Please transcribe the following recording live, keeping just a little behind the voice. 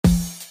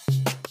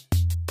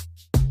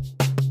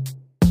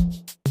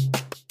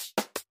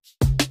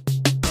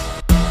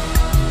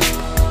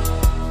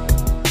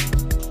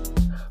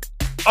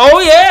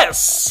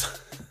Yes,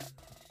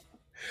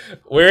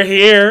 we're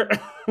here.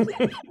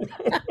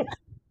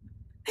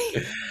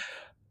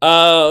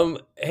 Hey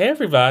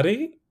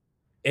everybody,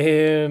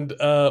 and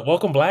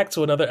welcome back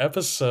to another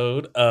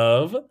episode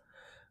of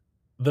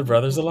the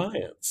Brothers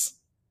Alliance.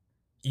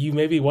 You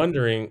may be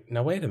wondering,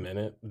 now wait a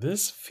minute,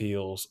 this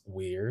feels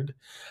weird.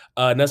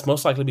 And that's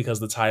most likely because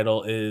the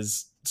title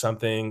is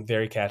something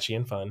very catchy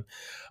and fun.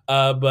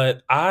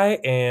 But I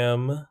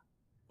am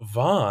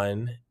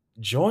Vaughn,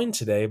 joined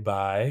today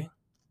by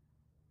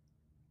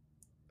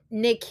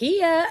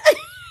Nekia.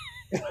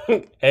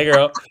 Hey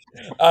girl.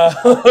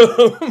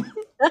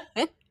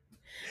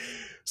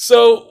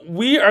 So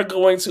we are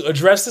going to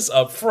address this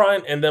up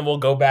front, and then we'll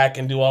go back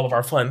and do all of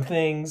our fun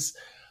things.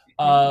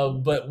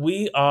 But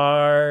we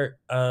are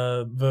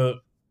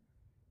the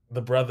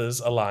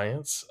Brothers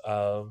Alliance,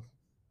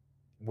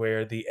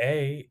 where the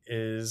A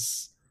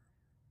is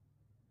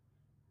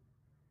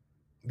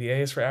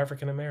for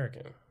African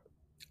American,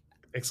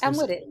 I'm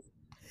with it.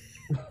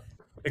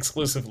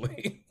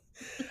 exclusively.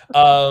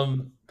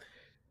 um,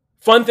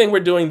 Fun thing we're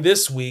doing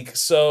this week.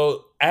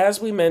 So as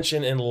we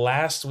mentioned in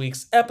last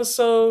week's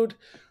episode,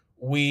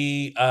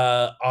 we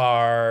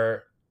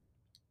are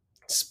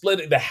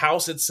splitting. The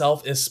house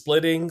itself is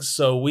splitting,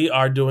 so we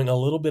are doing a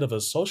little bit of a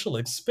social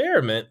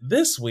experiment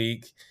this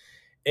week.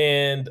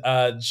 And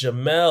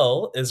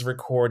Jamel is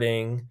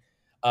recording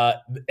an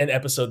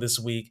episode this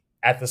week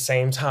at the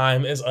same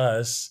time as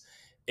us,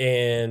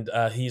 and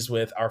he's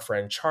with our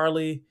friend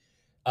Charlie.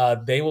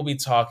 They will be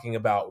talking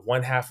about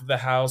one half of the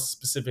house,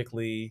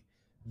 specifically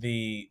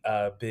the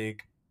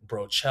Big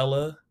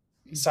Brochella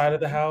side of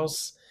the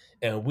house,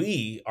 and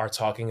we are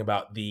talking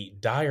about the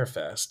Dyre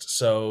Fest.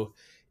 So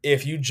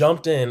if you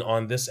jumped in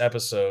on this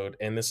episode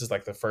and this is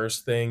like the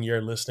first thing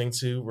you're listening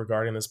to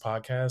regarding this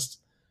podcast,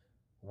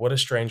 what a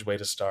strange way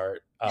to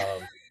start.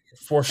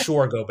 For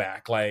sure, go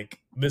back.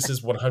 Like, this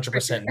is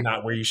 100%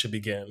 not where you should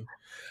begin.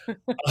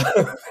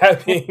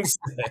 That being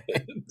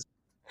said,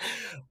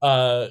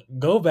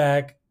 go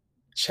back,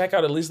 check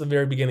out at least the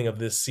very beginning of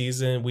this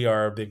season. We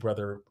are a Big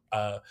Brother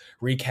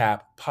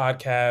recap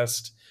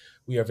podcast.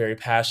 We are very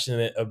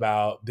passionate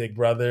about Big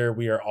Brother.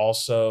 We are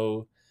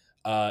also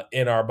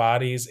in our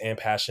bodies and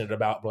passionate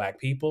about Black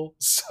people.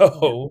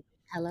 So,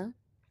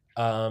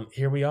 Hello.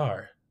 here we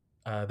are.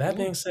 That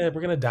being said,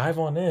 we're going to dive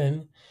on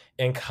in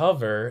and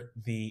cover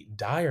the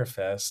Dyre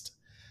Fest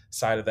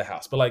side of the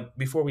house. But like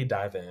before we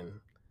dive in,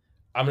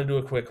 I'm going to do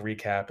a quick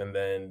recap, and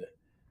then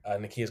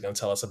Nekia is going to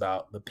tell us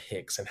about the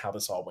picks and how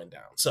this all went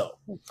down. So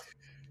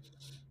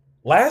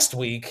last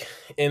week,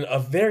 in a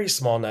very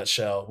small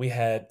nutshell, we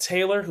had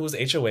Taylor, who was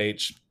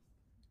HOH,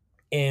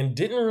 and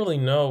didn't really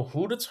know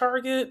who to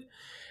target.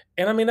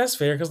 And I mean, that's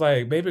fair because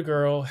like baby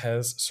girl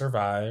has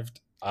survived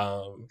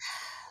on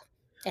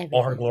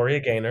her Gloria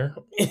Gaynor.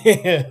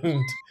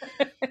 And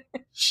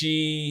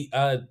she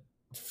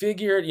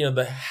figured,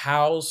 the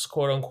house,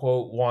 quote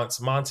unquote, wants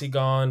Monty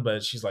gone,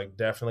 but she's like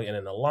definitely in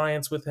an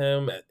alliance with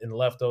him in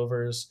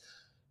leftovers.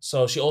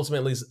 So she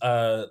ultimately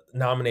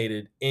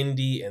nominated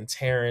Indy and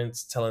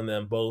Terrence, telling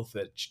them both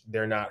that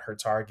they're not her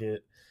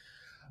target.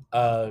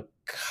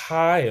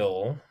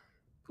 Kyle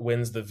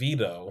wins the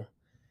veto,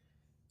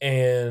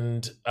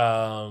 and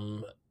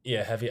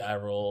heavy eye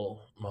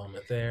roll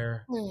moment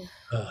there.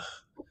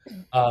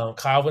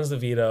 Kyle wins the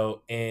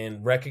veto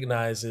and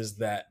recognizes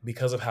that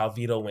because of how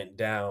veto went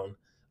down,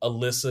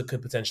 Alyssa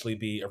could potentially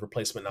be a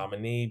replacement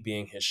nominee,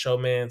 being his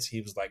showmance. He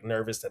was like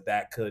nervous that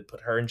that could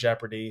put her in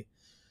jeopardy.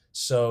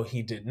 So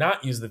he did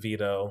not use the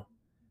veto.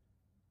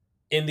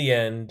 In the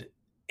end,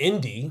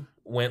 Indy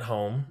went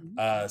home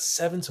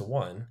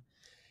 7-1.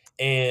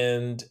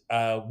 And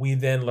we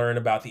then learn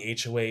about the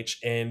HOH.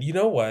 And you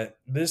know what?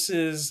 This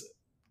is,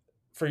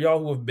 for y'all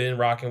who have been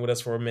rocking with us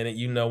for a minute,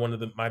 one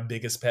of my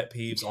biggest pet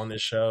peeves on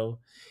this show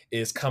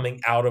is coming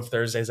out of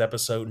Thursday's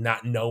episode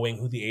not knowing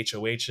who the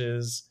HOH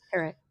is.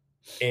 Correct.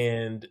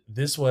 And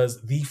this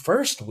was the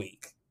first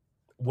week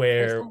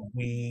where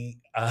we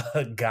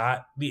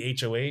got the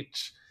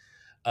HOH.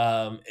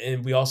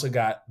 And we also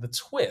got the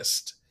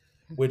twist,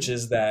 which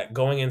is that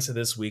going into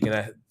this week, and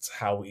that's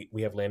how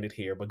we have landed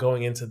here, but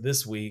going into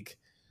this week,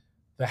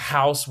 the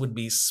house would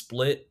be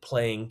split,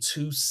 playing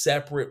 2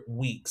 separate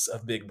weeks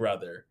of Big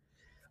Brother.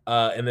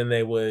 And then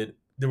there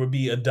would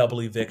be a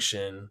double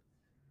eviction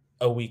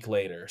a week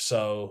later.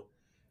 So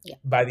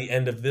by the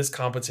end of this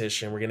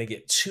competition, we're going to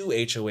get 2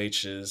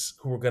 HOHs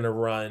who are going to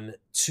run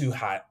two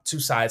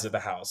sides of the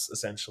house,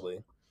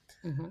 essentially.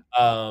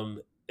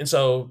 And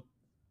so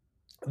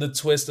the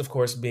twist, of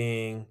course,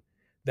 being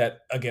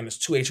that, again, it's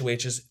 2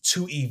 HOHs,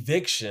 2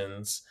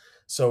 evictions.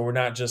 So we're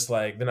not just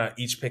like, they're not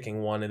each picking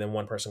one and then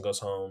one person goes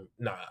home.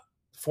 Nah,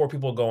 4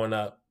 people going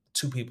up,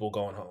 2 people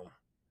going home.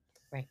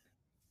 Right.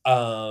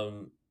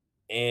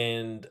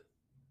 And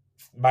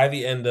by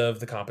the end of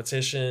the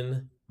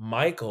competition,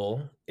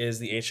 Michael is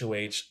the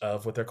HOH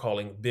of what they're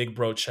calling Big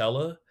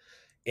Brochella.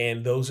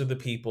 And those are the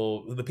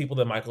people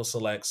that Michael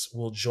selects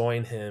will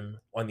join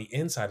him on the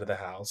inside of the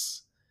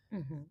house.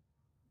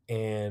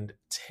 And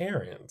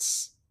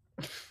Terrence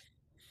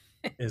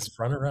is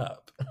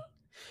runner-up,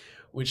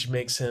 which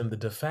makes him the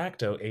de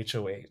facto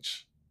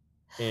HOH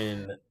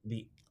in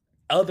the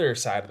other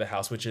side of the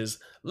house, which is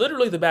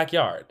literally the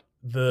backyard.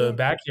 The Yeah. The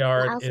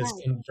backyard is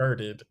outside.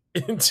 converted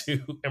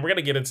into, and we're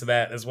gonna get into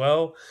that as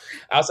well.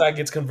 Outside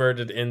gets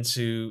converted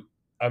into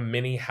a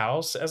mini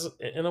house, as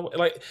in a way,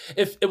 like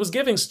if it was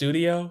giving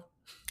studio.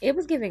 It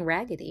was giving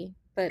raggedy,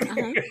 but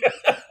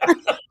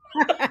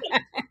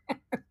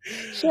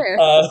sure.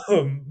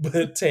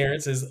 But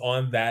Terrence is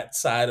on that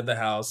side of the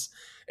house,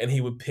 and he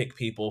would pick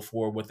people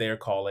for what they're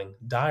calling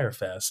Dyre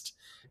Fest,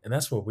 and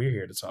that's what we're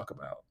here to talk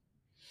about.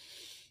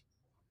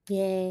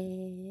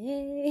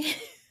 Yay.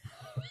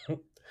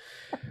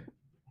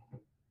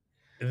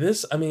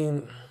 This, I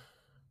mean,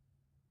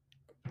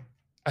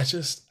 I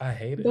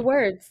hate The it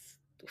words.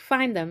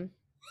 Find them.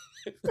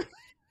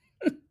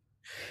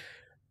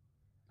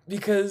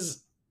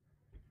 because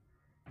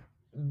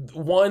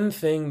one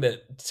thing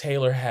that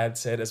Taylor had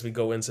said as we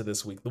go into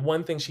this week, the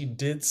one thing she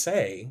did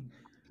say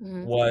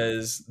Mhm.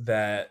 was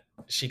that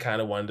she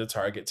kind of wanted to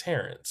target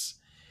Terrence.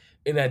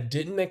 And that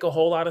didn't make a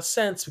whole lot of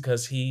sense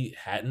because he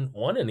hadn't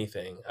won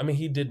anything. I mean,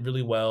 he did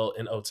really well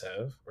in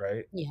OTEV,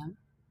 right? Yeah.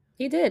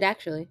 He did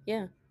actually.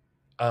 Yeah.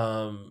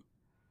 Um,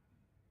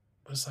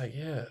 but it's like,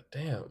 yeah,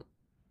 damn.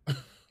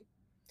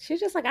 She's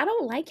just like, I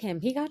don't like him.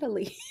 He gotta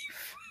leave.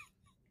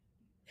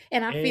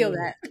 And I feel And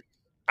that.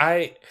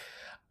 I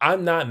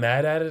I'm not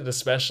mad at it,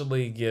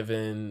 especially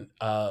given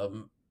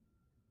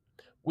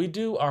we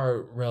do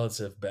our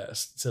relative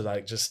best to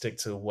like just stick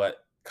to what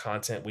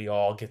content we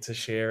all get to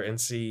share and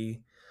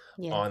see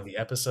Yes. on the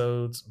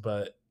episodes.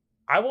 But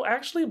I will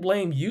actually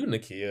blame you,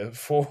 Nakia,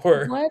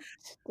 for What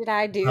did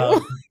I do?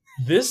 um,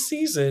 this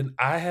season.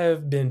 I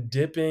have been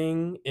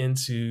dipping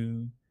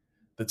into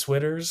the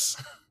Twitters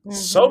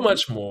so Mhm.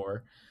 much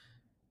more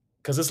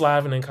because it's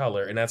live and in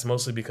color, and that's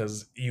mostly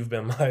because you've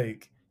been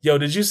like, "Yo,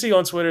 did you see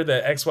on Twitter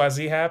that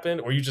XYZ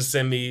happened?" Or you just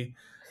send me,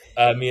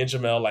 me and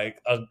Jamel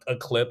like a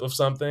clip of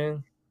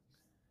something.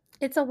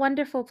 It's a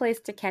wonderful place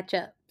to catch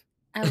up.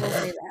 I will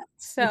say that.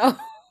 So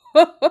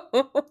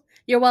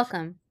you're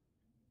welcome.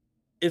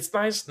 It's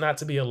nice not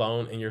to be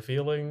alone in your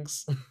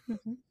feelings,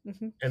 Mhm,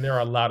 mhm. and there are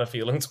a lot of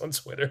feelings on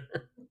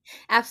Twitter.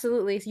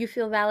 Absolutely. You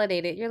feel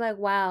validated. You're like,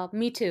 wow,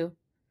 me too.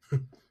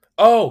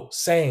 Oh,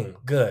 same,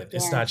 good.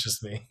 It's Yes. not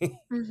just me.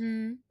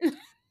 Mhm.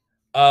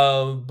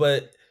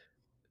 But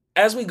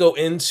as we go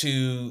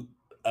into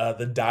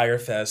the Dire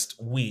Fest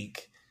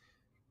week,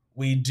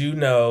 we do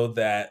know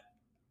that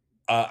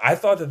I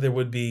thought that there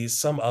would be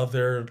some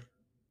other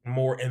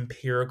more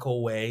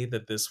empirical way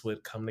that this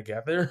would come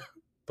together,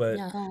 but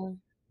No.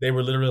 they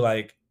were literally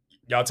like,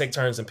 "Y'all take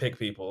turns and pick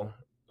people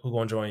who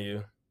gonna join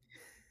you."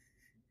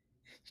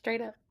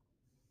 Straight up.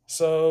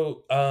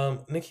 So,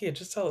 Nikia,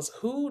 just tell us,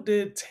 who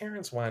did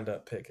Terrence wind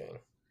up picking?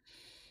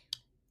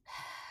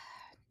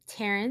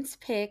 Terrence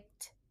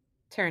picked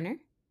Turner.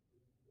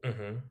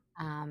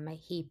 Hmm.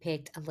 He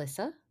picked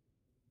Alyssa,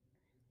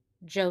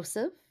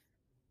 Joseph,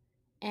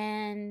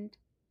 and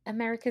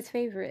America's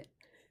favorite.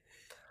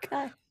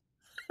 God,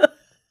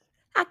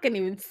 I couldn't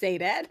even say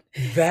that.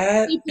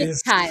 That He picked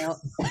is Kyle.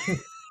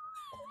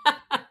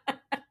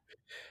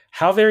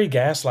 how very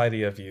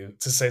gaslighty of you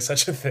to say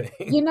such a You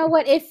thing. know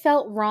what? It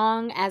felt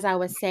wrong as I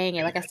was saying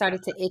it. Like I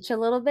started to itch a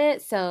little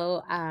bit.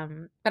 So,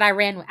 but I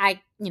ran with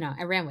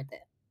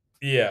it.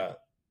 Yeah.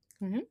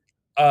 Mhm.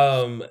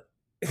 Um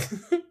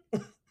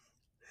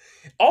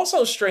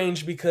Also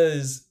strange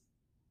because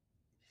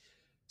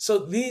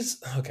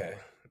okay,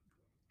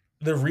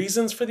 the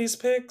reasons for these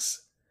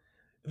picks,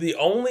 the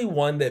only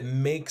one that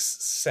makes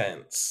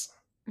sense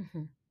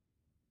Mhm.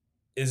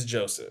 is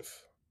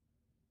Joseph.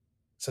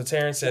 So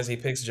Terrence says he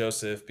picks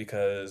Joseph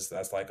because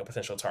that's like a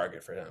potential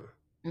target for him.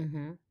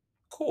 Mhm.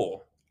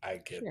 Cool. I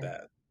get Sure.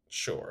 that.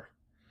 Sure.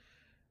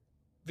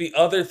 The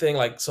other thing,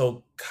 like,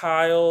 so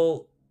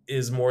Kyle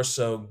is more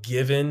so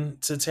given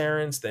to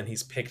Terrence than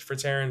he's picked for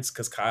Terrence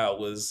because Kyle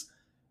was,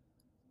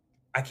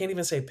 I can't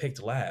even say picked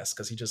last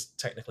because he just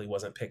technically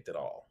wasn't picked at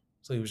all.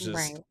 So Right. he It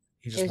just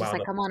was just wound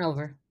like, up. come on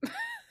over.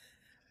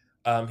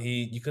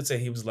 You could say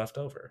he was left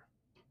over.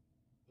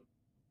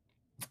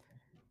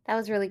 That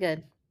was really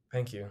good.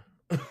 Thank you.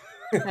 That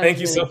was Thank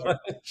you really so good. That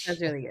was much.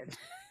 really good.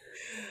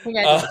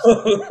 Uh,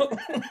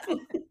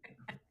 Congratulations.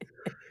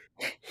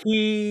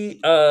 he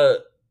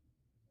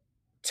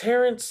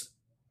Terrence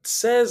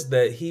says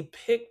that he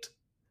picked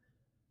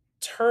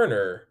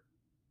Turner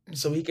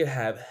so Mhm. he could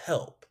have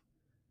help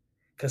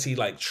because he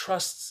like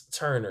trusts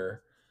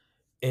Turner,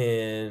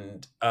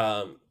 and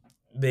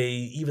they,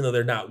 even though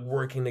they're not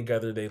working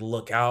together, they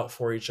look out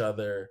for each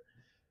other.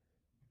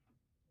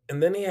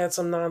 And then he had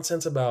some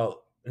nonsense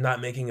about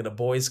not making it a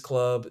boys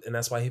club, and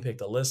that's why he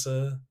picked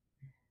Alyssa,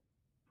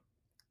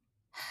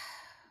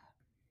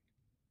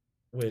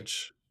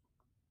 which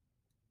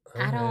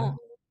I okay. don't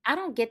I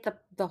don't get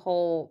the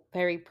whole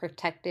very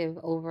protective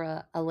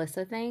over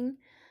Alyssa thing.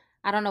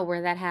 I don't know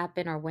where that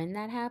happened or when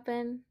that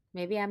happened.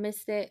 Maybe I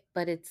missed it,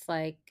 but it's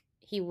like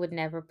he would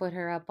never put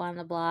her up on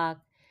the block.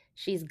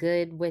 She's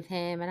good with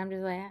him, and I'm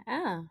just like,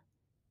 oh,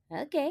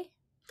 okay.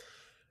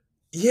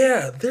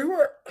 Yeah, there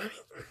were. I mean,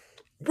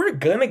 we're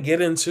gonna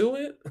get into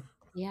it,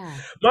 Yeah.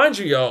 Mind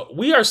you, y'all,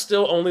 we are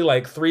still only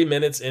like 3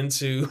 minutes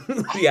into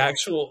the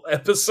actual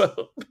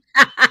episode.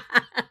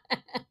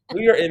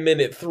 We are in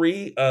minute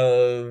three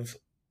of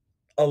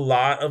a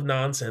lot of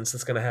nonsense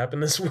that's going to happen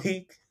this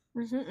week.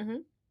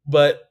 Mhm.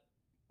 But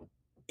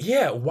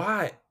yeah,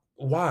 why,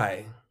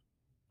 why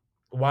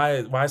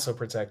so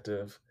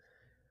protective?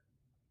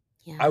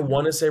 Yeah, I I don't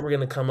want to know. say we're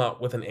going to come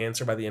up with an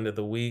answer by the end of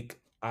the week.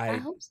 I I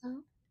hope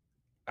so.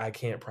 I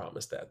can't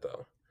promise that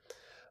though.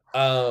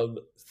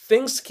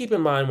 Things to keep in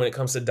mind when it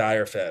comes to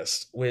Dyre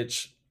Fest,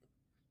 which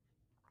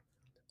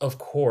of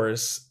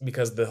course,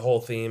 because the whole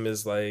theme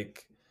is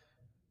like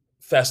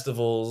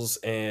festivals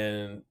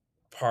and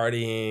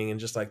partying and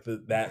just like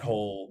that Mhm.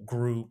 whole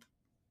group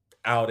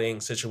outing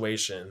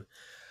situation.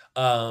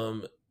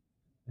 Um,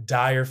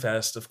 Dyre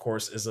Fest, of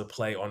course, is a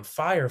play on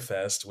Fire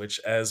Fest, which,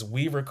 as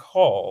we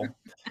recall,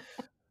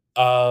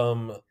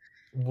 um,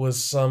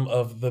 was some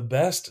of the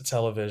best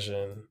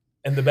television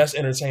and the best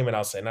entertainment,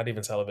 I'll say, not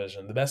even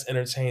television, the best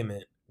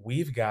entertainment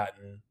we've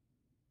gotten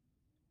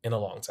in a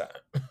long time.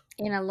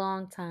 In a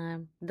long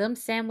time. Them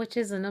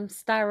sandwiches and them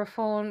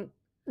styrofoam,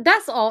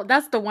 that's all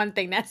that's the one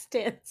thing that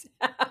stands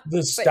out.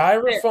 The But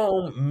there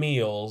styrofoam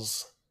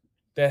meals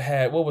that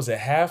had, what was it?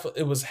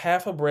 It was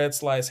half a bread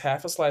slice,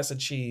 half a slice of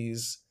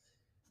cheese,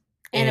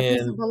 and a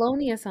piece of and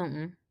bologna or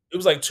something. it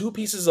was like two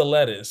pieces of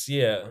lettuce.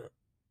 Yeah.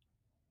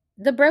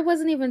 The bread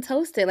wasn't even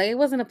toasted, like, it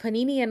wasn't a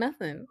panini or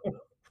nothing.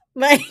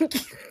 Like,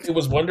 It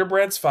was Wonder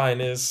Bread's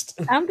finest.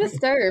 I'm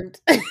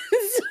disturbed.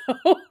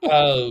 So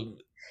Um,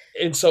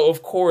 and so,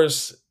 of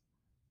course,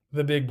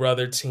 the Big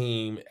Brother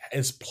team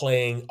is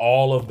playing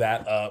all of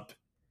that up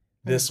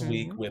this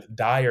week Mhm. with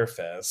Dyre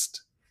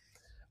Fest,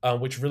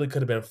 which really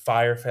could have been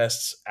Fire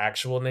Fest's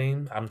actual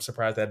name. I'm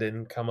surprised that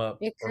didn't come up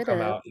It or could come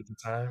have. out at the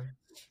time.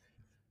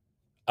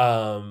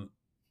 Um,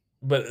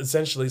 but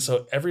essentially,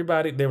 so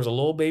everybody, there was a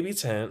little baby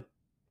tent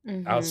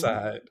Mhm.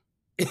 outside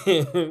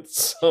and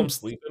some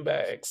sleeping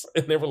bags,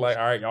 and they were like,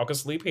 "All right, y'all can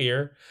sleep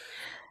here."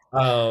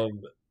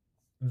 Um,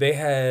 they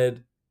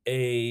had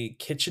a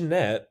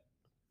kitchenette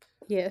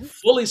Yes.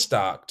 fully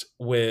stocked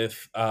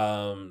with,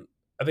 I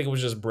think it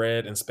was just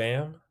bread and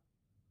spam.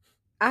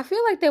 I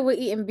feel like they were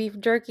eating beef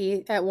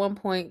jerky at one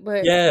point,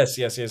 but Yes,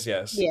 yes, yes,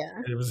 yes.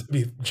 yeah. It was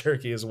beef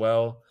jerky as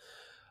well.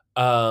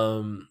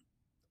 Um,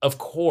 of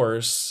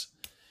course,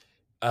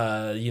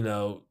 you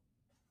know,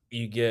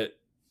 you get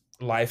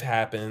life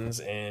happens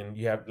and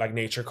you have like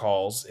nature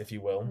calls, if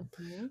you will.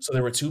 Mhm. So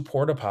there were two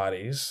porta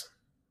potties,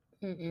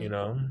 you Mm-mm.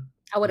 know,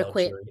 I woulda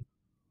quit. luxury.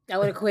 I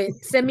woulda quit.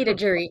 Send me the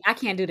jury. I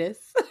can't do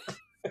this.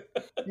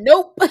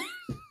 Nope. But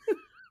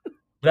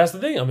that's the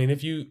thing. I mean,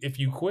 if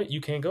you quit,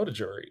 you can't go to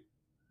jury.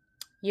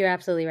 You're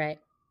absolutely right.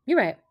 You're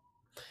right.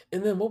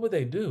 And then what would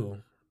they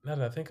do? Now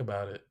that I think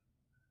about it,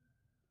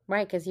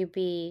 Right, because 'cause you'd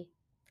be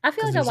I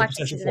feel because like I there's a watched a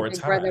potential season of for a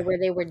Big Brother tie. where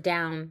they were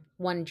down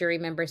 1 jury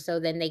member, so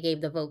then they gave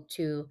the vote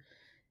to,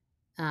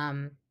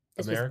 um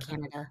this was America.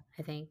 Canada,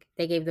 I think.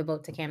 They gave the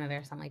vote to Canada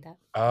or something like that.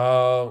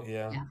 Oh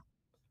yeah, Yeah.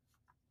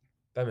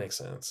 that makes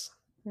sense.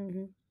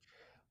 Mhm.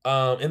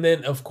 And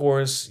then of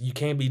course you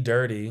can't be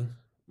dirty.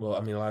 Well,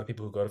 I mean, a lot of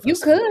people who go to You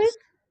could. festivals,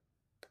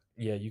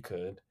 yeah, you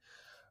could.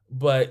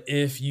 But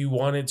if you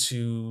wanted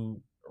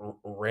to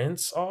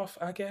rinse off,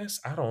 I guess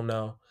I don't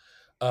know.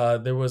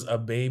 There was a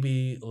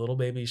little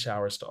baby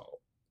shower stall.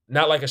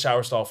 Not like a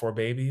shower stall for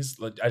babies.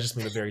 Like, I just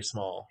mean a very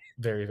small,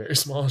 very very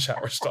small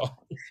shower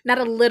stall. Not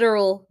a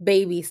literal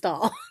baby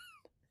stall.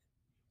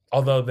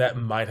 Although that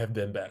might have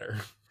been better.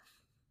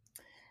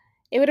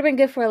 It would've been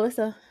good for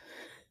Alyssa.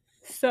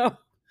 So,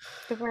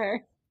 good for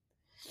her.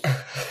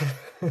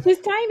 She's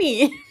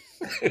tiny.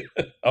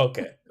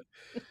 Okay,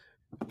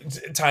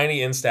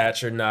 tiny in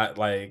stature, not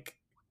like,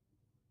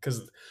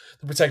 because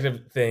the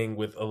protective thing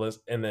with Alyssa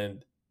and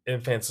then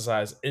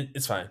infanticize,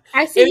 it's fine.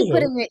 I see you Anywho,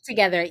 putting it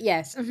together,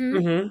 yes,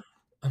 mhm.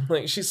 I'm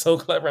like, she's so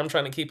clever. I'm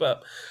trying to keep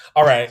up.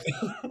 All right.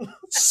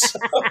 So,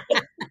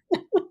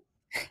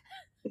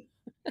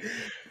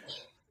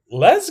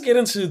 let's get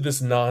into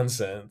this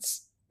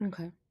nonsense.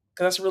 Okay.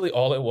 'Cause that's really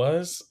all it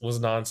was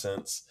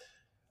nonsense.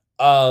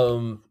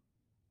 Um,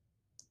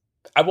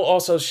 I will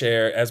also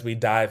share as we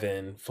dive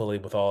in fully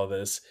with all of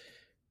this.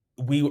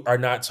 We are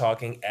not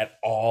talking at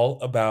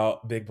all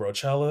about Big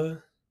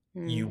Brochella.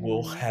 You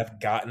will Mhm. have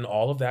gotten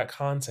all of that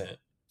content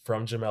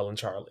from Jamel and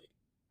Charlie.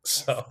 Yes.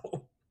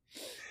 So,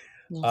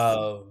 Yes.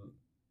 um,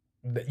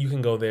 you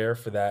can go there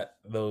for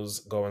those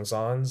goings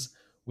ons.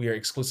 We are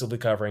exclusively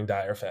covering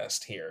Dyre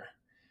Fest here,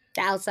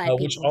 The outside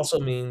which people. also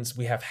means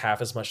we have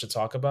half as much to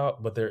talk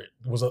about, but there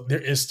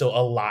is still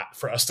a lot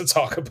for us to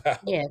talk about.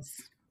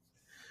 Yes.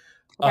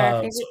 About our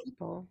So favorite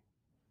people.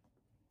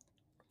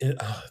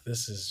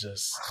 this is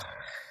just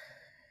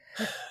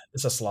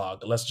it's a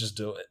slog. Let's just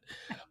do it.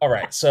 All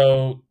right,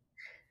 so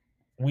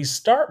we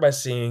start by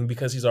seeing,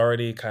 because he's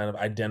already kind of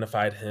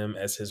identified him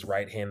as his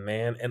right hand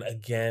man, and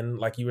again,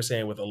 like you were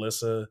saying with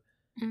Alyssa,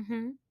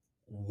 Mhm.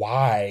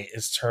 why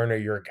is Turner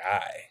your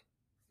guy?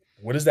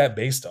 What is that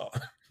based on?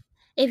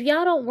 If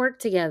y'all don't work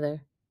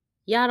together,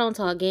 y'all don't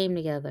talk game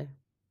together,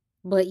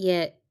 but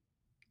yet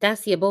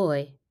that's your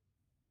boy.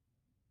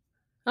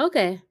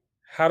 Okay.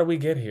 How do we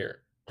get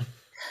here?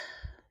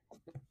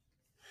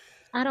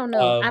 I don't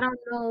know. I Um, don't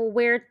know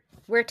where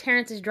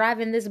Terrence is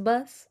driving this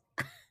bus.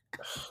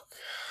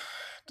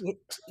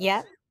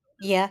 Yeah.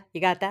 Yeah,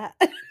 you got that.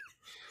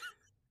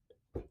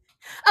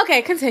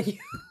 Okay, continue.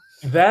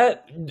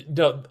 that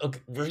no,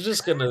 okay, we're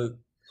just gonna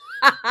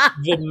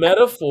the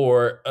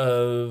metaphor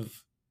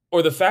of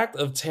or the fact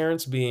of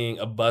Terrence being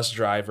a bus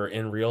driver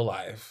in real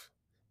life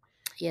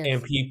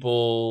and Yes.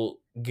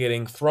 people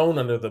getting thrown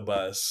under the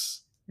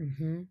bus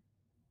Mhm.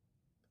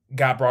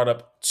 got brought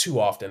up too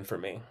often for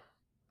me.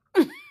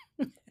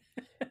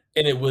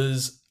 And it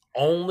was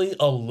only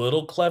a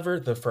little clever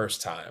the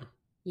first time.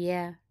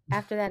 Yeah.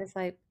 After that, it's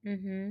like,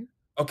 mhm.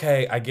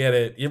 Okay, I get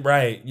it. You're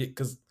right.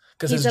 Because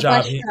He's his a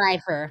bus job,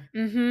 driver.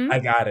 Mhm. I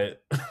got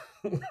it.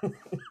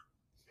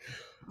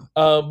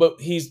 But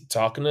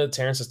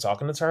Terrence is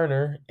talking to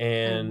Turner,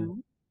 and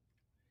Mhm.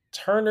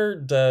 Turner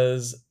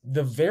does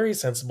the very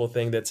sensible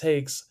thing that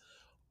takes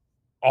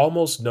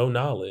almost no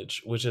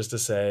knowledge, which is to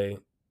say,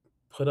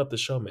 put up the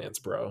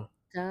showmans, bro.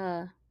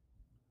 Duh.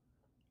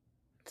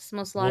 It's the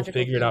most We'll logical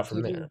figure it thing out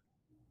from to do. there.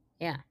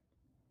 Yeah.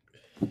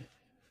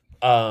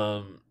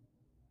 Um,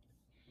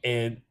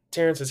 and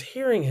Terrence is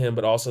hearing him,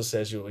 but also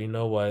says, you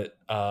know what?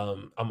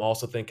 I'm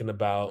also thinking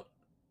about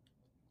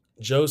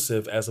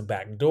Joseph as a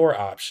backdoor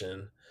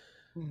option.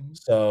 Mhm.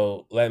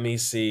 So let me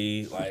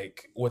see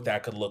like what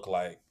that could look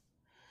like.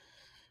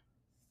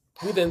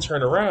 We then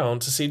turn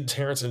around to see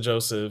Terrence and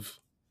Joseph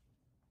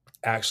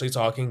actually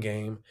talking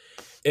game.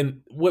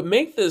 And what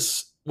makes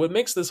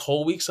this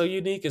whole week so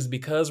unique is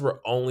because we're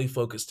only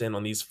focused in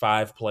on these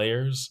five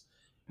players.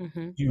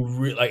 Mhm.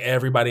 Like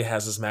everybody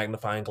has this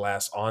magnifying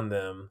glass on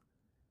them.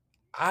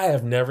 I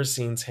have never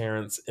seen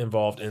Terrence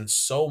involved in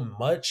so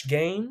much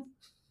game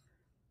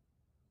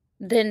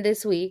Then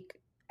this week,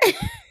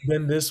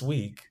 than this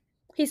week.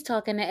 he's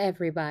talking to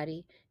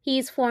everybody.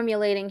 He's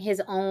formulating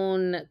his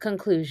own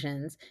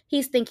conclusions.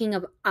 He's thinking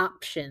of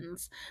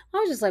options. I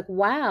was just like,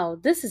 wow,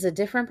 this is a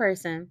different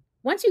person.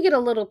 Once you get a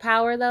little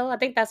power, though, I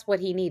think that's what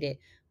he needed.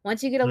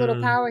 Once you get a little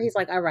Mm, power, he's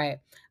like, all right,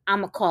 I'm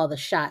going to call the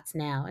shots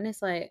now. And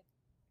it's like,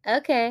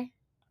 okay.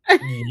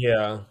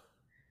 yeah,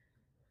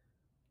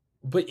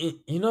 but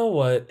you know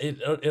what?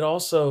 It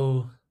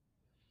also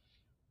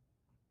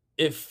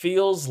it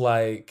feels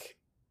like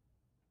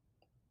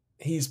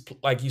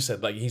like you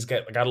said, like he's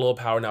got a little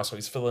power now, so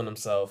he's feeling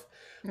himself.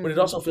 But it Hmm.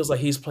 also feels like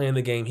he's playing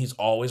the game he's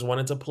always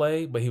wanted to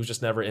play, but he was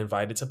just never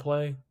invited to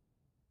play.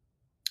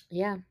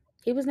 Yeah.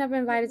 He was never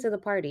invited to the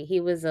party. He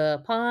was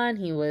a pawn.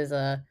 He was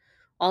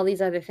all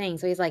these other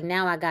things. So he's like,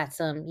 now I got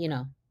some,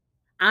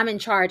 I'm in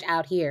charge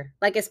out here.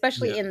 Like,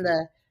 especially Yeah, in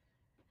the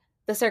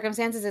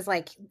circumstances, is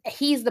like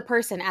he's the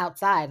person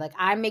outside. Like,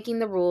 I'm making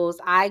the rules.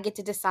 I get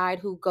to decide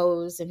who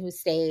goes and who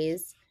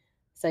stays.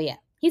 So yeah,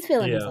 he's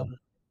feeling yeah. himself.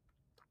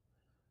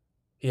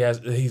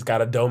 He's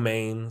got a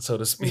domain, so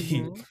to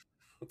speak. Hmm.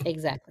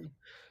 Exactly.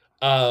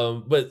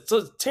 But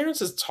so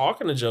Terrence is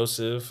talking to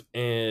Joseph,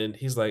 and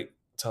he's like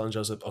telling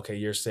Joseph, "Okay,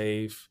 you're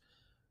safe."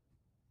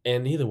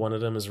 And neither one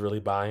of them is really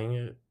buying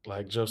it.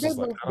 Like They Joseph's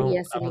like, both I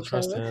BSing don't each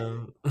trust other.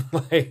 him."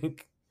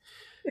 Like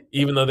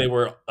even though they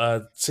were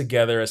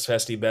together as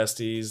festy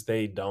besties,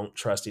 they don't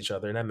trust each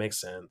other, and that makes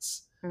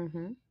sense.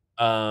 Hmm.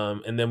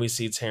 And then we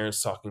see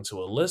Terrence talking to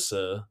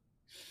Alyssa,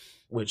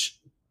 which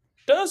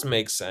does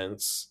make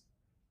sense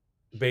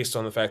based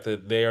on the fact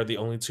that they are the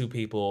only two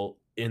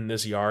people in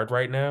this yard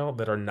right now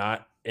that are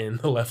not in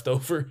the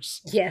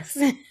leftovers. Yes.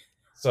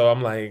 So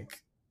I'm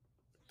like,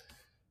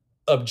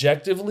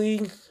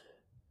 objectively,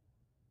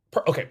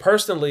 okay,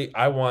 personally,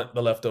 I want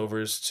the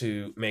leftovers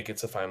to make it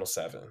to final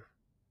seven.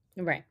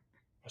 Right.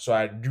 So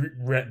I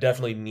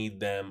definitely need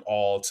them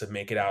all to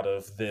make it out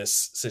of this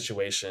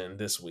situation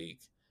this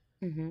week.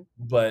 Hmm.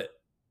 But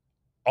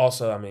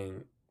also, I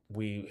mean,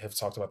 we have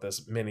talked about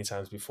this many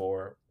times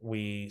before.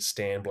 We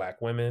stand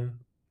black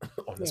women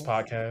on this Yes.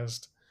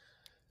 podcast.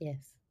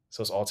 Yes.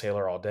 So it's all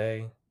Taylor all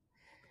day.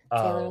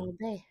 Taylor all Um,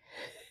 day.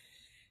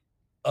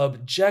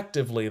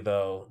 Objectively,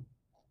 though,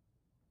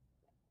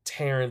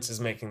 Terrence is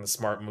making the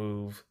smart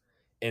move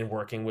in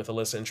working with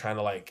Alyssa and trying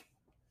to like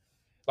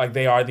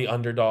they are the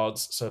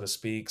underdogs, so to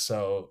speak.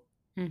 So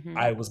Hmm.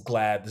 I was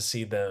glad to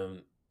see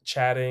them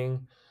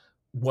chatting.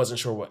 Wasn't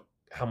sure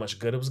how much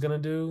good it was gonna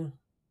do.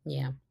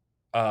 Yeah.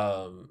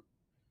 Um,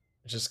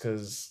 just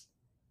because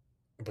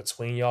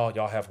between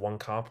y'all have one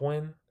comp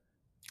win.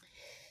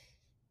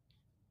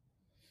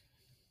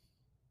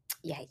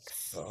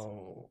 Yikes.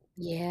 So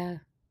Yeah.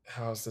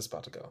 how's this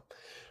about to go?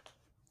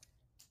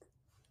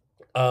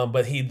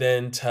 But he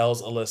then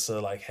tells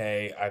Alyssa, like,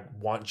 hey, I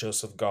want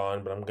Joseph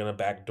gone, but I'm gonna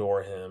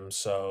backdoor him.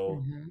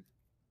 So Hmm.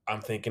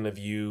 I'm thinking of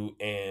you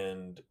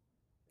and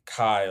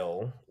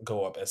Kyle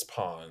go up as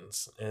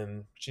pawns.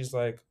 And she's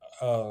like,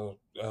 oh,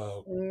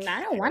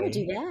 I don't want to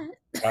do okay. that.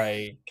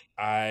 Like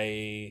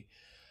I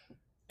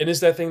and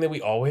it's that thing that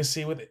we always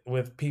see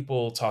with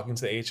people talking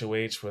to the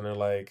HOH when they're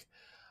like,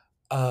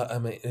 I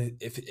mean,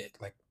 if it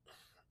like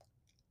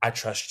I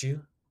trust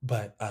you,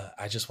 but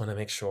I just want to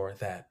make sure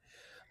that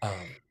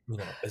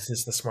is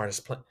this the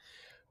smartest plan?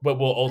 But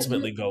we'll But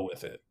ultimately go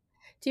with it.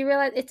 Do you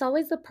realize it's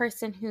always the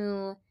person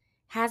who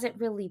hasn't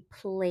really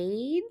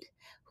played,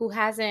 who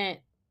hasn't,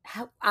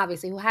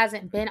 obviously, who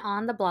hasn't been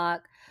on the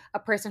block, a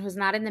person who's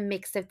not in the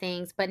mix of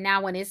things, but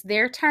now when it's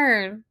their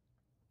turn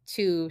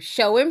to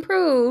show and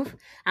prove,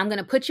 I'm going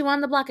to put you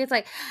on the block. It's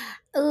like,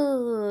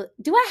 oh,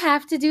 do I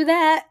have to do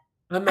that?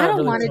 I'm I not don't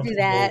really want to do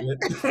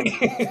comfortable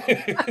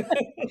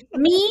that. with.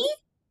 Me,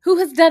 who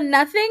has done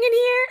nothing in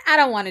here, I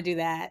don't want to do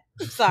that.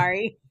 I'm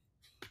sorry.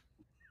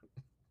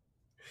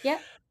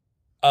 Yep.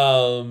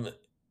 um,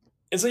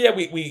 and so yeah,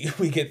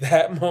 we get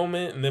that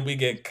moment, and then we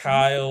get Mhm.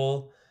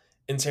 Kyle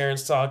and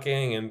Terrence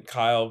talking, and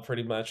Kyle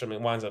pretty much, I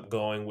mean, winds up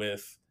going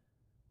with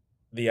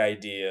the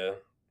idea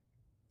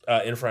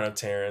in front of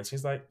Terrence.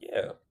 He's like,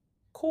 "Yeah,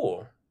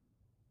 cool."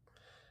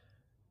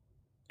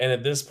 And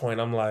at this point,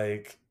 I'm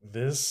like,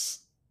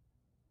 "This,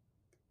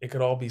 it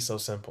could all be so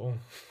simple."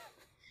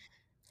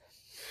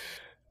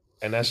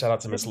 And that shout out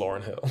to Miss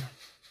Lauren Hill.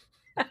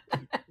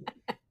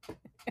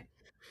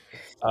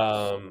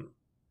 Um,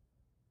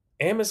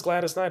 and Miss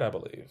Gladys Knight, I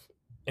believe.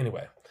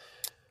 Anyway,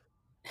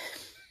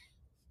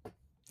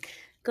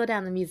 Go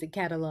down the music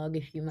catalog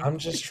if you I'm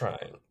must. just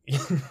trying.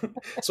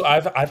 So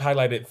I've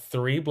highlighted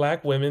 3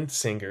 Black women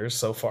singers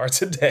so far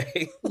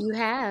today. You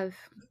have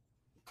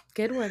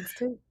good ones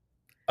too.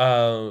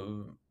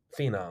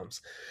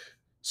 Phenoms.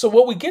 So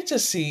what we get to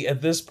see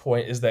at this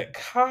point is that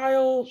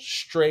Kyle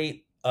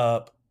straight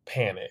up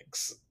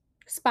panics.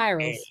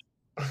 Spirals.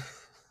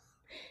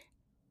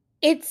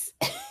 It's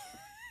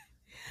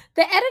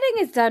the editing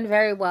is done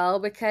very well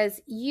because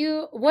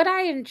what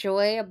I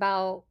enjoy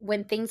about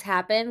when things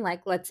happen,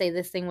 like let's say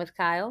this thing with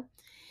Kyle,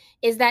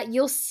 is that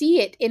you'll see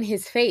it in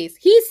his face.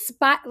 He's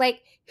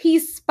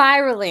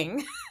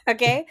spiraling.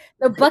 Okay?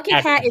 The bucket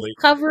hat is Actively.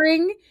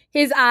 covering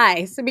his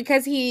eyes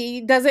because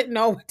he doesn't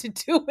know what to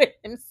do with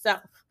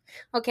himself.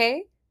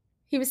 Okay?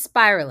 He was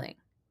spiraling.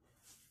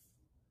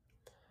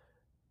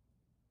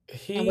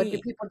 And what do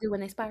He people do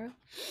when they spiral?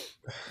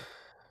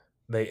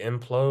 they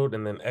implode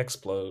and then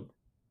explode.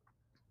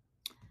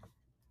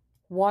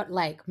 What,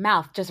 like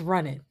mouth just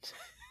running,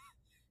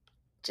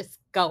 just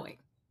going.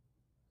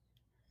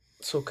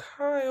 So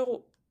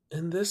Kyle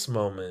in this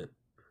moment,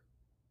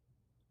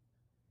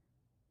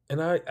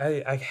 and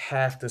I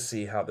have to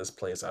see how this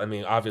plays out. I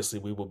mean, obviously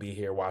we will be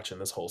here watching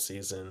this whole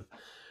season,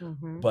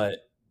 Mm-hmm. but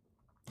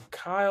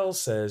Kyle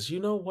says, "You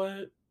know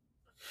what?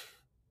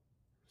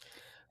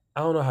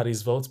 I don't know how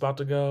these votes about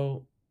to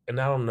go, and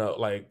I don't know.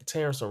 Like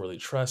Terrence don't really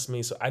trust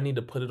me, so I need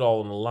to put it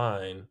all on the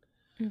line,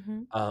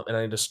 Mm-hmm. and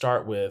I need to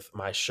start with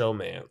my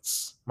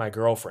showmance, my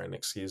girlfriend,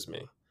 excuse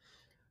me."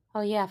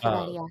 Oh yeah, I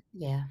forgot. Um, Yeah,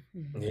 yeah.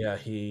 Mm-hmm. yeah,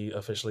 he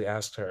officially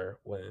asked her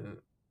when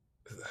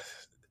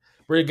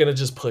we're gonna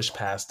just push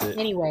past it,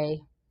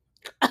 Anyway.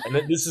 and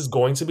this is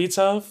going to be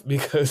tough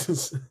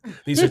because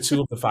these are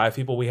 2 of the 5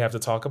 people we have to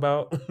talk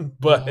about, Yeah.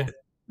 but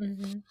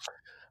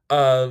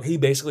Mm-hmm. he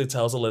basically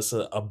tells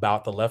Alyssa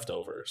about the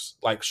leftovers,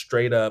 like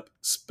straight up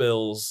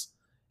spills,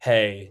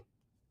 "Hey,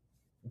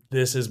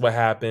 this is what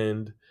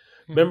happened.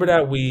 Remember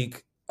Mm-hmm. that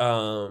week?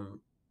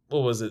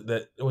 What was it?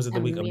 That was it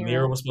the week Amira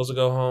Amira. was supposed to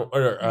go home,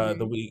 or the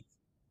Mm-hmm. week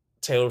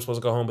Taylor was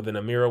supposed to go home, but then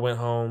Amira went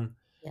home.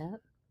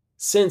 Yep.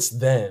 Since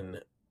then,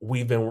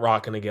 we've been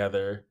rocking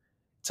together."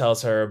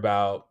 Tells her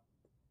about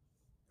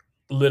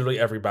literally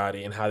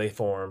everybody and how they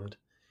formed,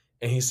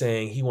 and he's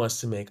saying he wants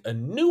to make a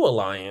new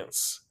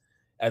alliance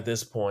at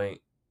this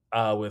point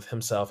with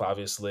himself,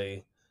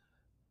 obviously,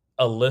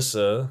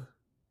 Alyssa,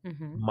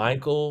 Mm-hmm.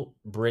 Michael,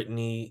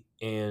 Brittany,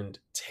 and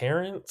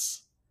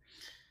Terrence.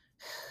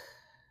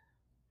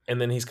 And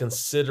then he's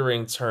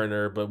considering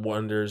Turner, but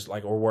wonders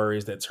like or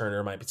worries that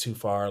Turner might be too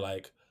far,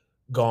 like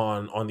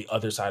gone on the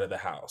other side of the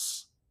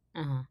house.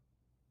 Uh-huh.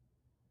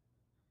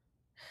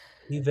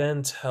 He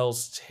then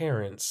tells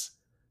Terrence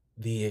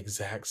the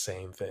exact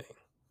same thing.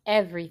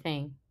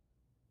 Everything.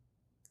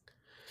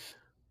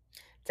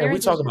 And we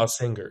Terrence talk is just about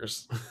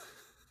singers.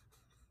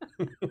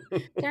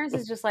 Terrence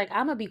is just like,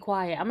 I'm gonna be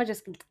quiet. I'm gonna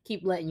just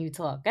keep letting you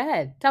talk. Go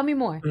ahead. Tell me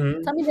more.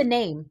 Mhm. Tell me the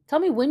name. Tell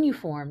me when you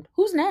formed.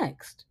 Who's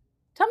next?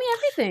 Tell me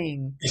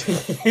everything.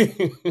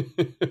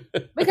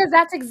 Because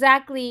that's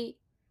exactly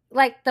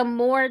like the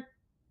more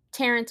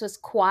Terrence was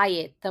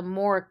quiet, the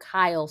more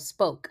Kyle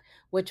spoke,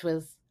 which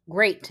was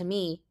great to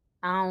me.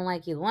 I don't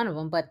like either one of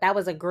them, but that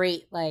was a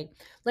great like.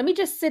 Let me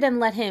just sit and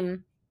let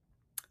him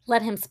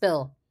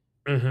spill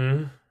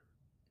Hmm.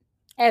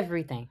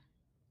 everything.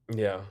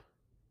 Yeah.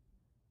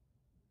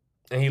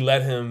 And he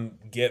let him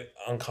get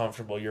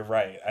uncomfortable. You're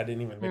right. I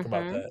didn't even think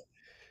about Mm-hmm. that.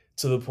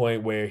 To the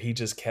point where he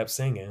just kept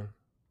singing.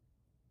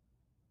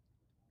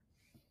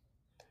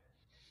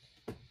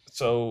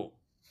 So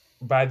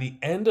by the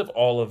end of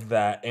all of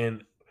that,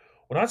 and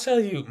when I tell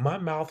you my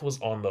mouth was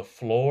on the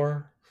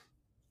floor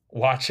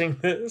watching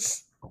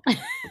this,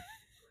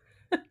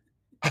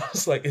 I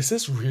was like, is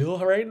this real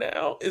right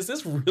now? Is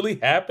this really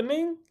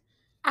happening?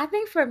 I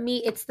think for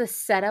me, it's the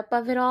setup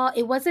of it all.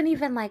 It wasn't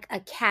even like a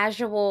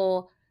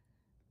casual.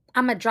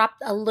 I'm gonna drop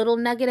a little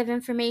nugget of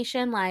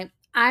information. Like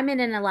I'm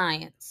in an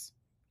alliance,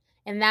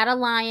 and that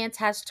alliance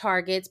has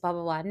targets. Blah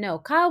blah blah. No,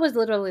 Kyle was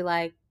literally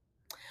like,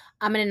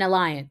 I'm in an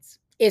alliance.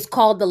 It's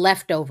called The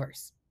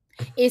Leftovers.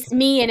 It's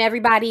me and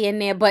everybody in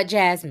there but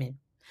Jasmine.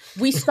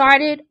 We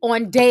started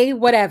on day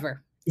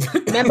whatever.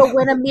 Remember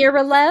when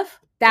Amira left?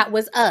 That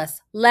was us.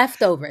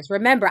 Leftovers.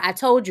 Remember, I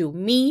told you,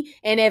 me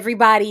and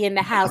everybody in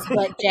the house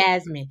but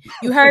Jasmine.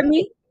 You heard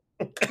me?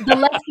 The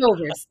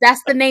Leftovers.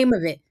 That's the name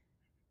of it.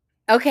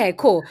 Okay,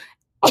 cool.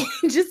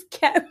 It just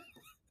kept.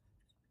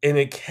 And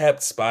it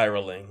kept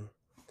spiraling.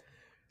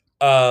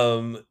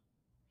 And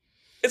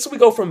so we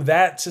go from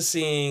that to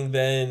seeing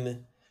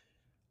then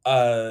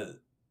uh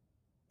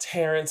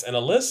Terrence and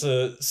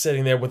Alyssa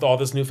sitting there with all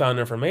this newfound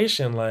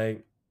information,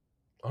 like,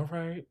 all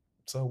right,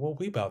 so what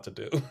we about to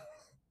do?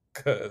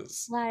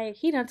 Cause Like,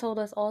 he done told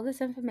us all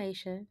this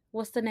information.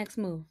 What's the next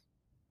move?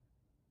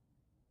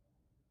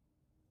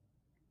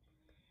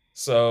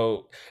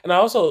 so, and I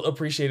also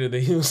appreciated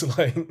that he was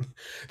like,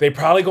 they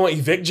probably gonna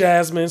evict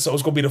Jasmine, so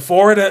it's gonna be the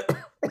four of them.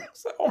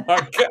 Like, oh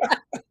my god,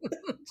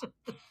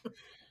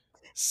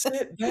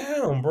 sit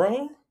down,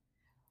 bro.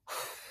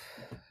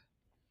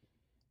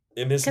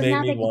 And this Because made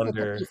now me they can put the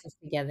wonder. pieces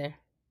together.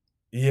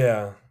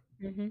 Yeah,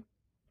 Mm-hmm.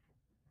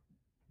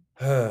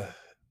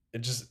 it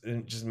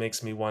just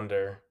makes me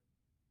wonder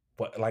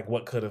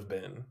what could have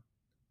been.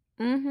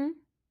 Mm-hmm.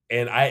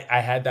 And I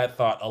had that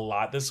thought a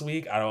lot this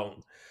week. I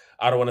don't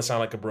want to sound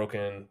like a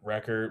broken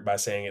record by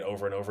saying it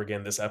over and over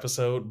again this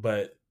episode,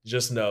 but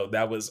just know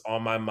that was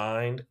on my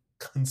mind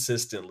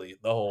consistently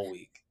the whole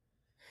week.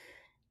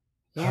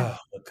 Yeah.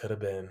 What could have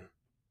been?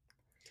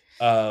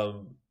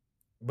 Um,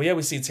 but yeah,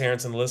 we see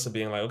Terrence and Alyssa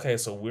being like, okay,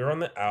 so we're on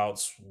the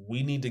outs.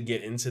 We need to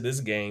get into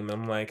this game.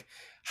 And I'm like,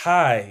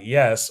 hi,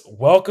 yes,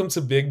 welcome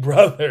to Big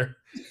Brother.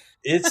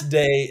 It's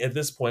day at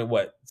this point,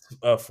 what,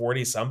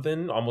 40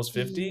 something, almost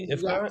 50,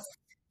 if not? Yes.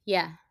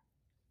 Yeah.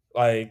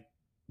 Like,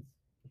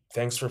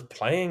 thanks for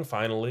playing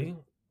finally.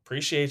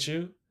 Appreciate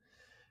you.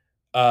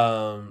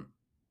 Um,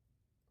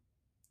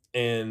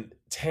 and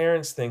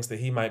Terrence thinks that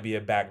he might be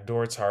a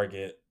backdoor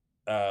target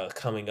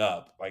coming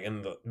up, like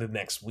in the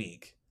next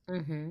week,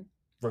 Mm-hmm.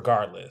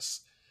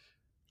 regardless.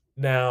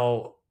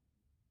 Now,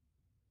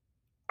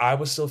 I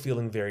was still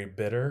feeling very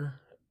bitter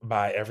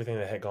by everything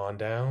that had gone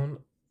down.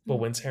 But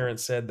when Mm-hmm.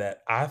 Terrence said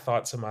that, I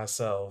thought to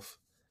myself,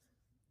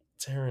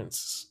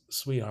 Terrence,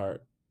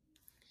 sweetheart,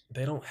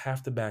 they don't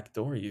have to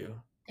backdoor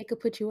you. They could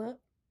put you up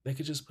They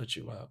could just put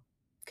you up.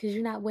 because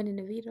you're not winning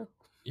the veto.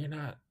 You're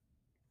not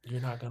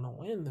you're not gonna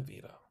win the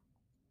veto.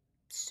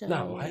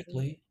 Not So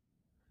likely.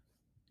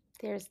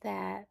 there's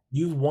that.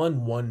 You've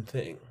won one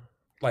thing.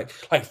 Like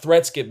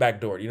threats get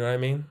backdoored, you know what I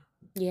mean?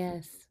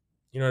 Yes.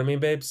 You know what I mean,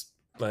 babes?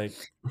 Like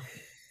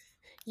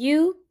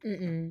You?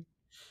 Mm-mm.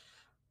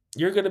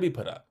 you're gonna be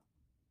put up.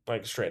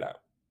 Like straight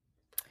up.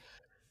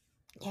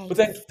 But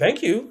Yikes.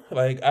 thank you.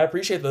 Like I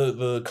appreciate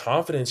the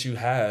confidence you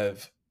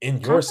have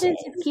in yourself.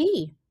 Confidence is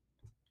key.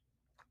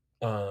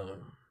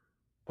 Um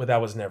but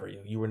that was never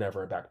you. You were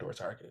never a backdoor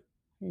target,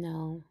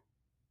 No.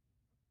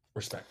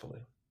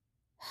 respectfully.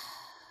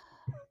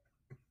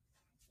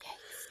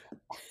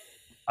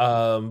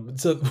 Yikes.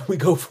 So we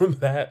go from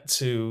that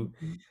to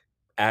Mhm.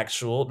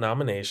 actual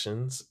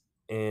nominations,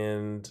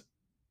 and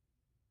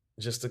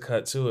just to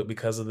cut to it,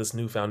 because of this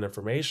newfound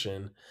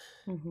information,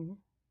 Mhm.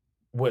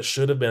 what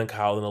should have been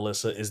Kyle and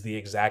Alyssa is the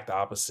exact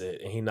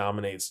opposite, and he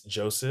nominates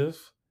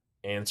Joseph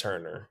and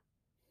Turner.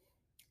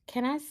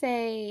 Can I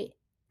say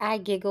I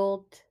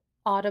giggled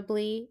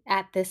audibly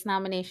at this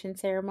nomination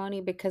ceremony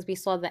because we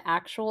saw the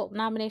actual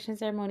nomination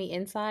ceremony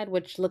inside,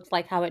 which looked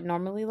like how it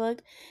normally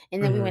looked.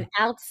 And then we Mhm. went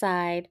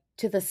outside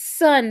to the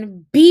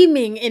sun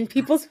beaming in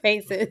people's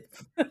faces.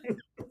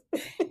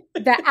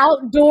 The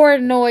outdoor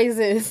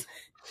noises.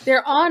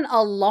 They're on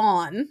a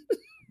lawn.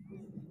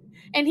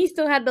 And he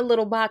still had the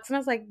little box. And I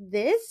was like,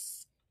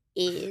 this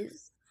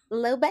is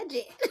low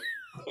budget.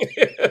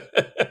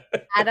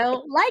 I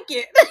don't like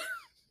it.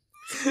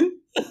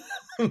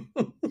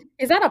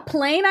 Is that a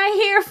plane I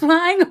hear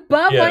flying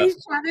above while Yeah,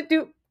 he's trying to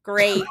do?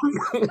 Great.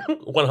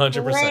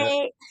 100%.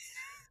 Great.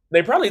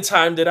 They probably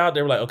timed it out.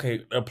 They were like,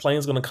 okay, a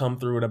plane's going to come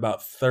through in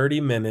about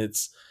 30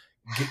 minutes.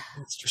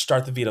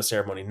 Start the veto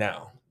ceremony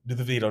now. Do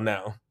the veto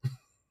now.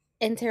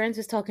 And Terrence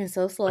was talking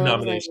so For slow. I was like,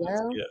 nominations.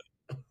 well,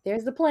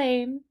 there's the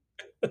plane.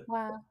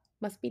 Wow.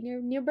 Must be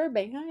near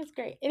Burbank. Huh? That's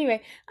great.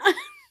 Anyway.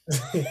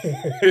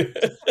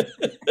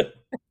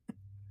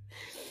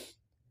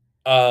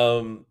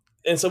 Yeah.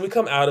 And so we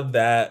come out of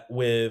that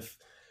with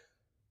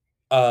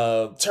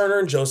Turner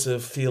and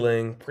Joseph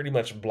feeling pretty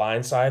much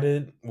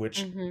blindsided,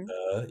 which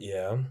Mm-hmm.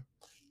 yeah.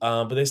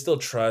 But they still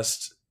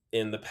trust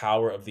in the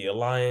power of the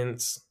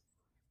alliance,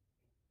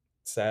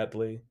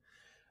 sadly.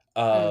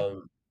 Mm,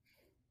 Um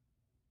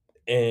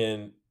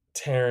and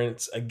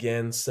Terrence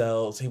again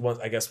sells. He wants,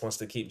 I guess, wants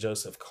to keep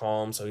Joseph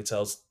calm, so he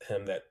tells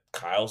him that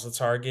Kyle's the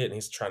target, and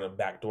he's trying to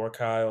backdoor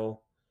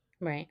Kyle.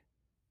 right.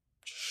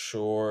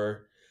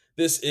 Sure,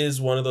 this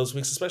is one of those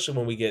weeks, especially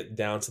when we get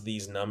down to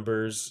these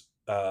numbers,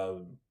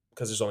 because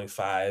there's only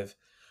five,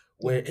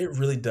 where Yeah. it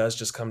really does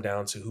just come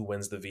down to who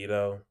wins the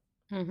veto.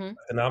 Mm-hmm.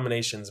 The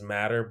nominations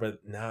matter, but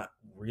not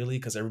really,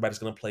 because everybody's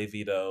going to play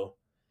veto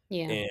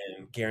Yeah.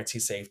 and guarantee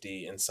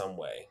safety in some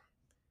way.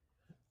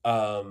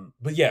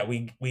 But yeah,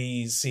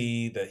 we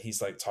see that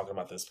he's like talking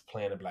about this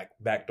plan of like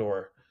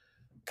backdoor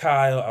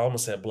Kyle. I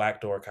almost said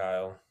black door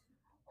Kyle.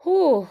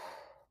 Whew.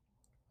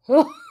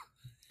 Whew.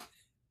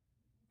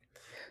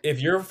 If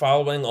you're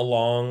following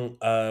along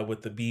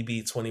with the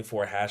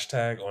BB24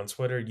 hashtag on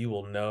Twitter, you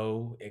will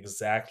know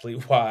exactly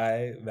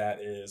why that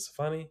is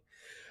funny.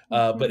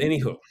 But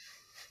Mhm. anywho,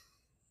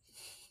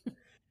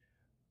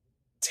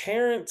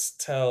 Terrence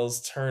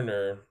tells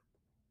Turner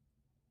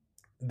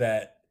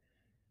that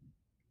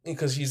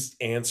because he's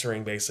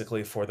answering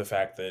basically for the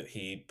fact that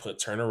he put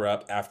Turner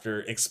up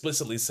after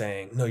explicitly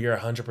saying, "No, you're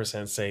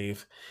 100%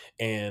 safe,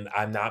 and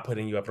I'm not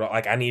putting you up at all.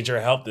 Like, I need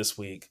your help this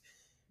week."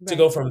 To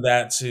go Right. from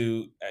that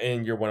to,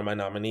 and you're one of my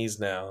nominees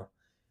now,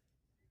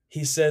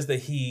 he says that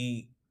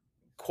he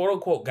quote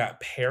unquote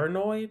got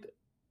paranoid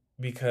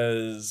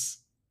because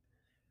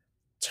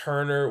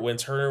when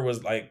Turner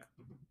was like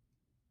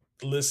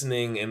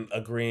listening and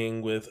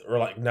agreeing with or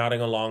like nodding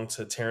along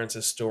to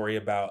Terrence's story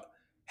about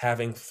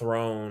having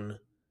thrown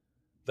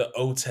the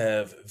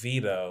OTEV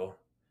veto,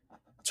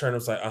 Turner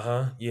was like,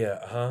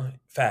 yeah,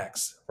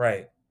 facts,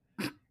 right.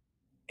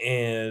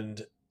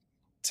 And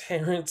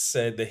Terrence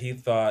said that he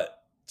thought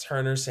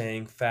Turner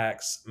saying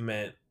facts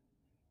meant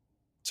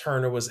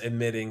Turner was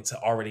admitting to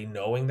already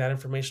knowing that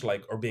information,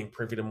 like, or being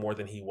privy to more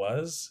than he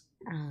was.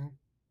 Uh,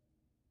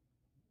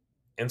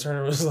 And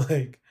Turner was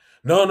like,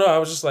 no, no, I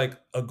was just like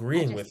I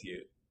agreeing just with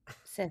you.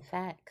 said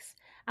facts.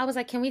 I was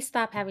like, can we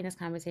stop having this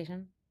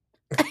conversation?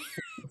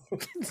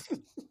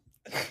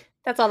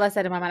 That's all I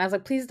said in my mind. I was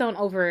like, please don't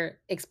over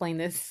explain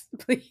this.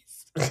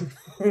 Please.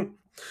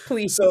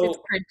 Please. It's So,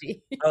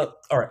 cringy.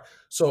 all right.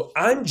 So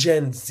I'm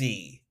Gen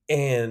Z,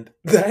 and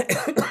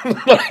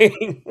that,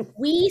 like,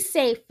 We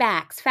say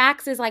facts.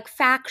 Facts is like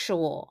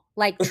factual,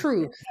 like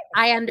truth.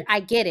 I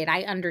get it.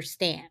 I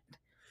understand.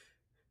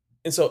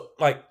 and so,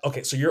 like,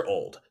 okay, so you're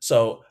old.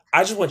 So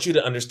I just want you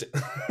to understand.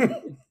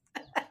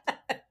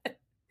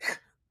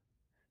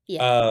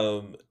 Yeah.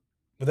 um,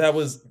 but that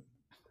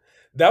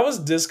was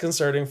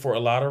disconcerting for a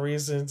lot of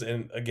reasons,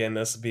 and again,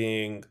 this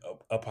being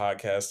a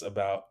podcast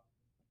about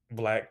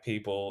Black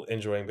people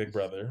enjoying Big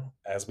Brother,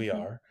 as we Mhm.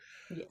 are.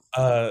 Yes.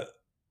 Uh,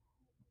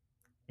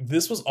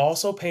 this was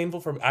also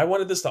painful for me. I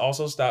wanted this to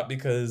also stop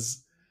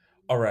because,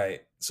 all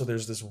right, so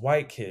there's this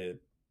white kid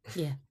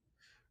Yeah.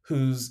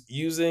 who's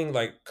using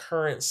like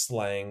current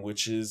slang,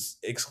 which is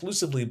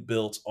exclusively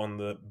built on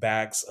the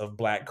backs of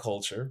Black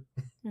culture.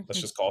 Let's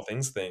Mhm. just call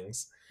things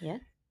things. Yeah.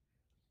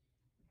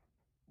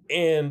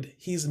 And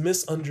he's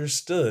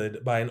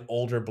misunderstood by an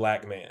older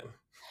Black man.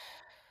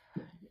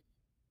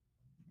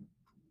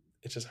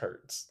 It just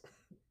hurts.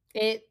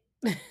 It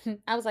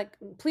I was like,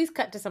 please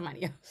cut to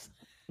somebody else.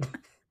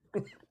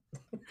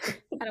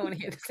 I don't want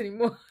to hear this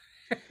anymore.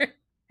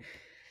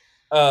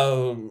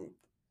 Um,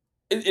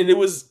 and it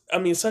was, I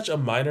mean, such a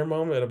minor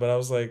moment, but I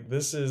was like,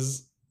 this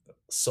is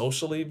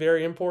socially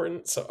very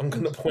important, so I'm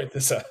going to point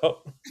this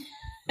out.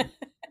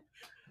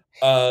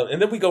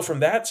 And then we go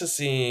from that to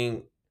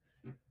seeing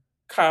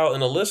Kyle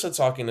and Alyssa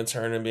talking to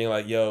Turner and being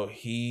like, "Yo,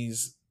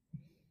 he's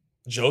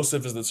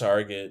Joseph is the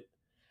target,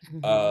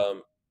 Mhm.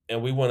 um,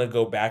 and we want to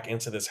go back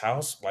into this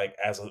house like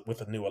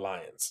with a new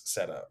alliance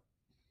set up."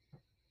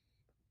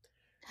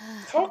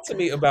 Talk to God.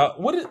 me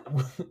about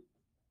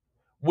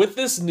with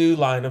this new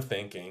line of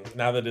thinking.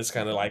 Now that it's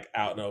kind of Mhm. like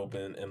out and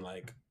open and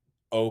like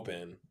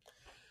open,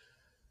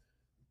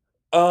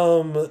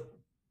 um,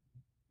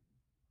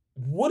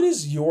 what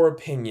is your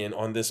opinion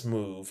on this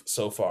move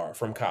so far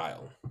from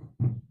Kyle?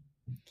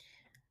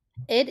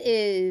 It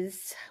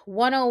is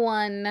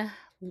 101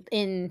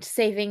 in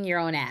saving your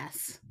own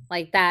ass.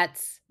 Like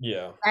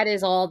Yeah, that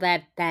is all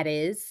that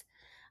is.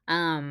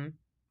 Um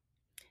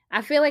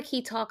I feel like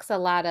he talks a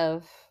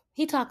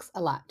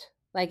lot.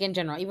 Like in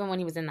general, even when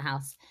he was in the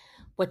house.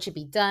 What should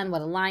be done,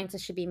 what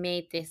alliances should be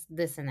made,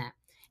 this and that.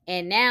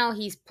 And now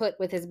he's put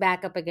with his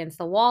back up against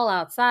the wall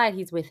outside.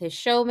 He's with his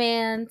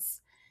showmans.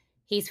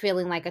 He's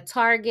feeling like a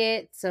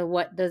target. So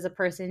what does a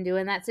person do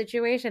in that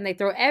situation? They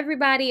throw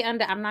everybody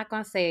under. I'm not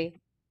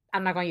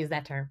gonna use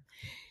that term.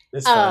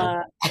 it's fine.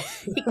 Uh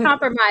he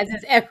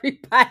compromises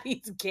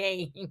everybody's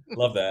game.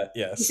 Love that.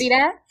 You see Yes,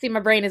 that? See,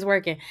 my brain is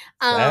working.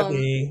 Um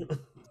savvy.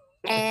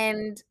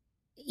 and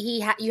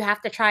you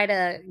have to try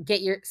to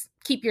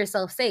keep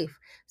yourself safe.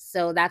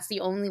 So that's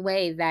the only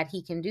way that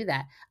he can do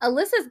that.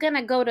 Alyssa's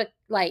gonna go to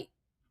like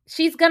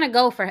she's gonna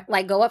go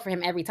up for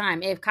him every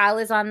time. If Kyle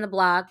is on the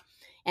block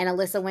and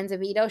Alyssa wins a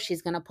veto,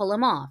 she's gonna pull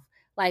him off.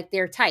 Like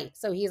they're tight.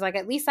 So he's like,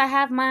 at least I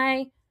have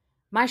my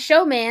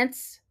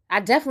showmance. I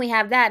definitely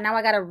have that. Now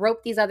I gotta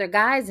rope these other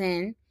guys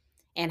in.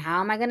 And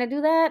how am I gonna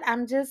do that?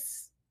 I'm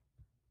just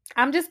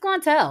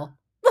gonna tell.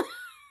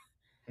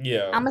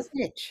 Yeah. I'm a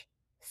snitch.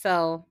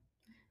 So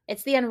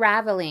it's the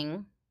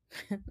unraveling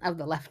of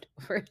the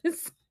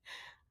leftovers,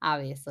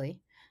 obviously.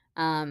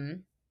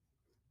 Um,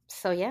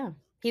 so yeah,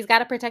 he's got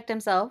to protect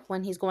himself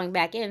when he's going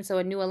back in. So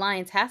a new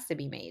alliance has to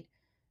be made.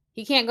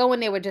 He can't go in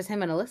there with just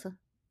him and Alyssa.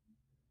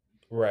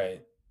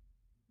 Right.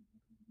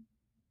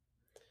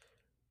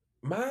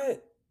 My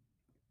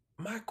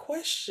my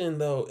question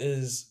though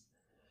is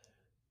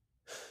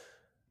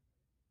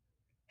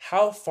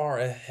how far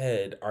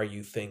ahead are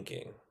you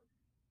thinking?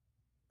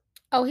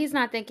 Oh, he's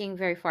not thinking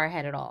very far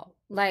ahead at all.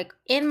 Like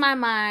in my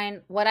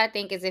mind, what I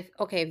think is if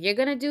you're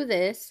gonna do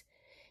this,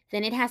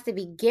 then it has to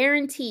be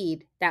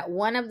guaranteed that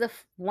one of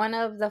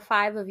the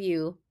five of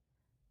you,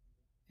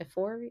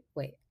 four of you,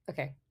 wait,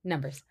 okay,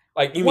 numbers.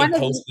 Like, you One mean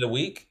of you, post the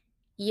week?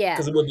 yeah.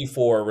 Because it would be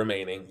 4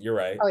 remaining. You're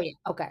right. Oh yeah,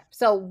 okay.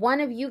 So one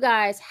of you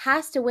guys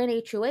has to win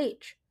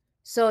HOH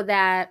so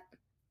that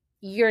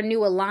your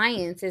new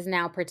alliance is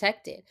now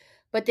protected.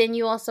 But then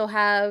you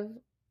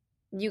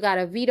got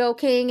a veto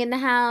king in the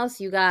house.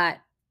 You got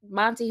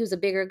Monty, who's a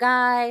bigger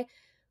guy,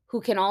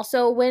 who can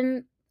also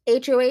win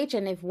HOH.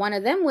 And if one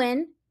of them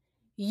win,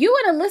 you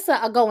and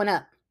Alyssa are going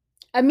up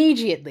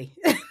immediately.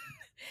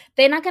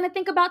 They're not going to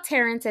think about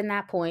Terrence in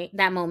that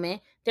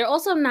moment. They're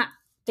also not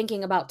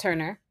thinking about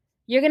Turner.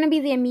 You're going to be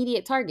the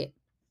immediate target.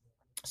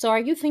 So are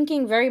you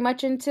thinking very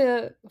much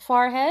into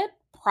far ahead?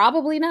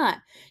 Probably not.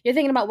 You're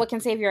thinking about what can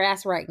save your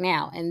ass right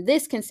now. And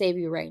this can save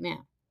you right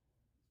now.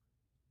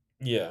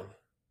 Yeah.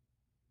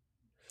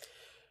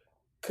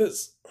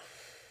 Because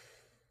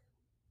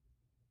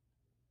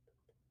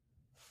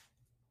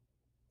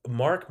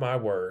mark my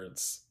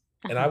words,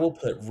 and I Uh-huh. will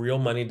put real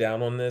money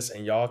down on this,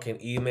 and y'all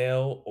can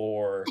email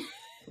or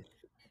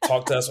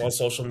talk to us on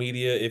social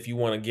media if you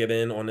want to get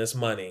in on this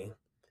money.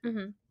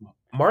 Hmm.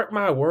 Mark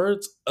my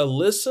words,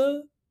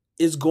 Alyssa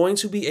is going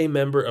to be a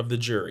member of the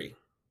jury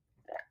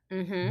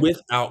Hmm.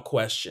 without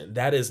question.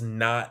 That is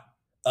not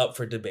up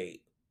for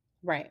debate.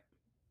 Right.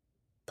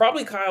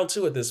 Probably Kyle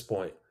too at this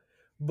point.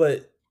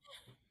 But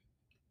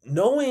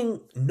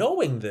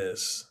knowing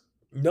this,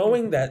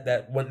 knowing Hmm.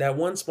 that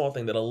one small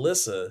thing that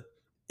Alyssa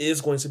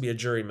is going to be a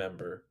jury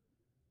member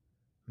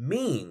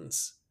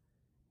means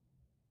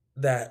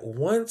that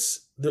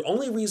once the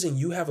only reason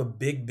you have a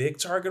big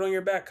target on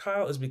your back,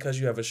 Kyle, is because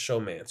you have a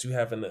showmance. You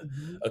have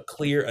Hmm. a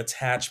clear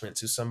attachment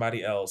to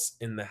somebody else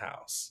in the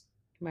house,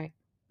 Right.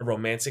 a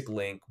romantic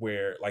link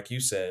where, like you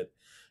said,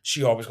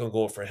 she always gonna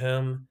go for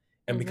him,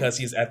 and Hmm. because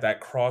he's at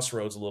that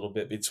crossroads a little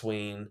bit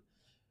between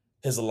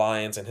his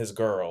alliance and his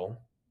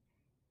girl,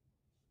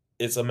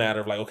 it's a matter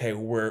of like, okay,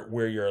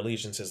 where your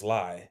allegiances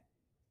lie.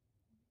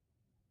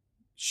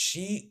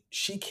 She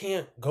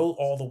can't go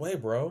all the way,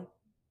 bro.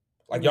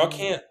 Like, y'all No.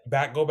 can't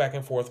go back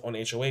and forth on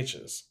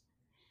HOHs.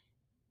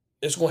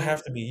 It's gonna Yeah.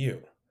 have to be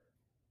you.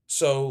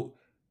 So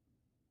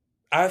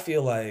I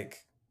feel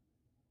like,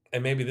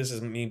 and maybe this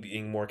is me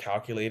being more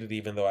calculated,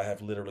 even though I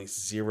have literally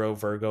zero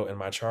Virgo in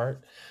my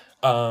chart.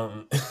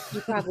 Um,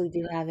 You probably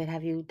do have it.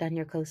 Have you done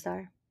your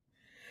co-star?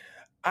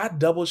 I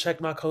double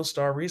checked my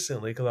co-star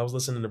recently because I was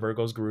listening to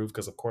Virgo's Groove,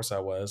 because of course I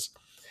was,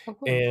 Of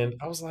course. and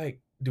I was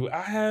like, do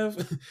I have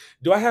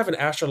do I have an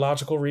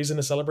astrological reason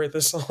to celebrate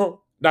this song?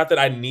 Not that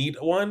I need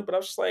one, but I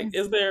was just like, Hmm.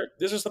 is there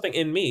something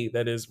in me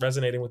that is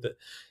resonating with it?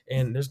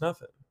 And there's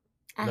nothing.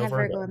 I No have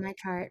Virgo. Virgo in my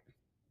chart.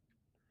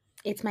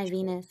 It's my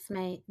Venus.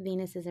 My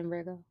Venus is in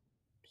Virgo.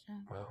 So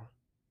Well,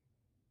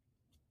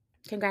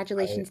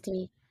 I congratulations to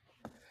me.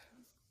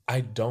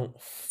 I don't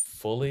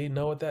fully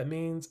know what that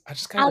means. I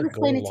just kind I'll of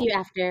go explain it to along. you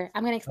after.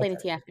 I'm gonna explain Okay, it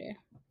to you after.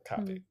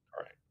 copy. Mhm.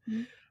 All right.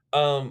 Mhm.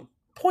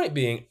 Point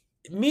being,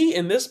 me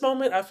in this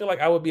moment, I feel like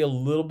I would be a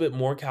little bit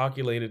more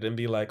calculated and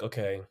be like,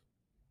 okay,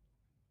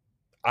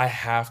 I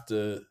have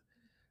to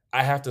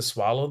I have to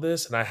swallow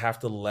this, and I have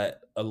to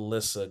let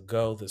Alyssa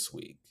go this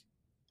week.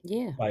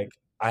 Yeah. Like,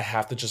 I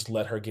have to just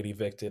let her get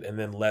evicted, and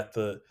then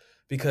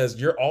because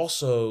you're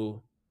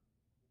also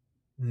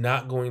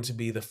not going to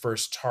be the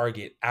first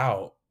target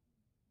out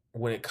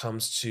when it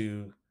comes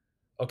to,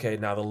 okay,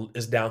 now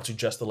it's down to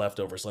just the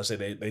leftovers. Let's say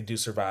they do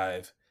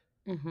survive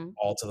Hmm.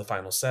 all to the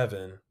final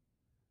 7.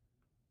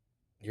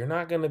 You're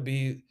not going to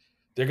be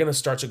They're going to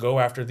start to go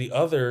after the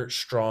other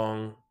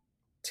strong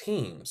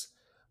teams.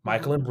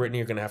 Michael Hmm. and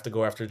Brittany are going to have to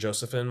go after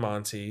Joseph and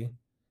Monty.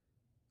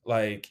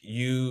 Like,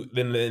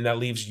 then that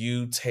leaves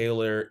you,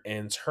 Taylor,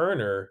 and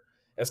Turner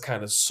as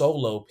kind of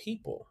solo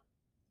people.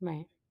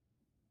 Right.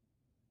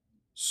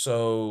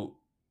 So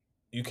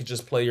you could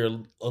just play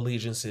your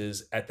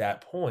allegiances at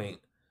that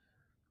point.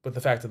 But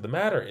the fact of the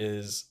matter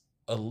is,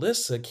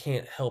 Alyssa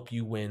can't help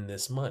you win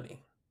this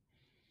money.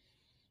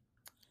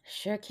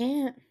 Sure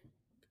can't.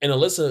 And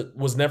Alyssa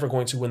was never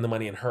going to win the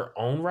money in her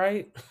own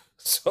right.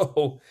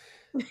 So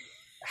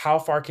how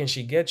far can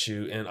she get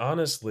you? And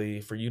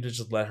honestly, for you to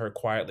just let her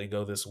quietly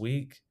go this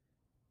week,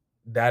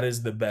 that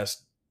is the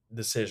best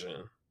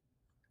decision.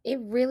 It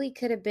really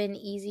could have been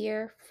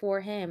easier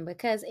for him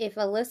because if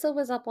Alyssa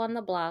was up on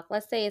the block,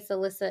 let's say it's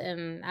Alyssa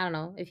and I don't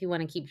know if you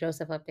want to keep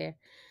Joseph up there.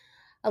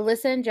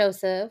 Alyssa and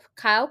Joseph,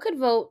 Kyle could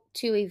vote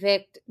to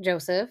evict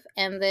Joseph,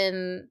 and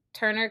then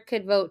Turner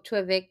could vote to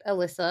evict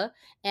Alyssa,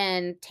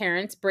 and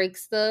Terrence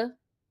breaks the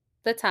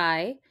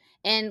tie,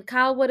 and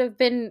Kyle would have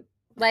been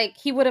like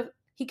he could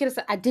have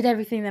said, I did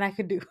everything that I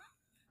could do,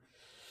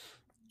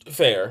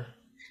 Fair.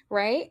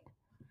 right?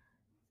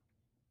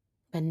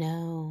 But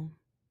no,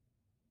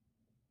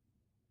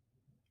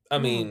 I no.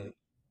 mean,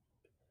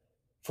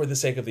 for the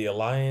sake of the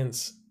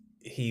alliance,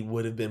 he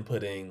would have been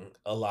putting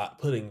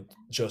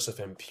Joseph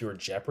in pure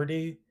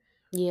jeopardy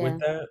with Yeah.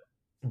 that.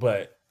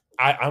 But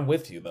I'm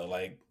with you though.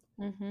 Like,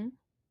 Mm-hmm.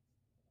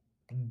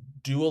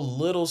 do a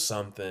little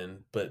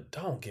something, but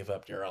don't give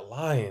up your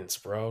alliance,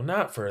 bro.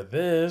 Not for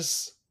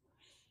this.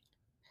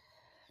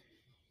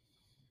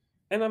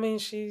 And I mean,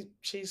 she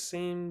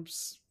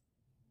seems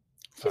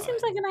She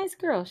seems like fine, a nice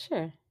girl.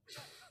 Sure,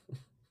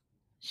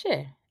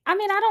 sure. I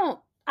mean, I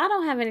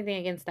don't have anything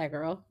against that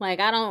girl. Like,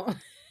 I don't.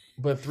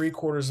 but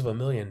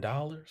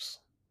 $750,000.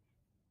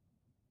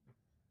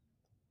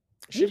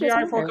 You She'll be just all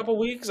right met for a her. couple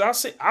weeks.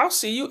 I'll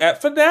see you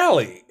at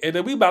finale, and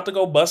then we about to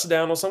go bust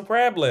down on some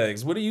crab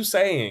legs. What are you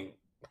saying?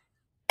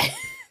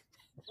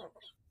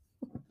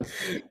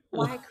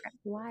 Why crap?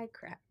 Why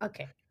crap?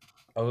 Okay.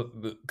 Oh,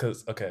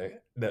 because okay,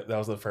 that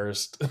was the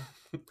first.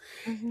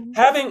 Mm-hmm.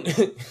 Having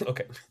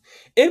okay,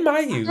 in my I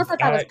youth, thought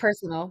that was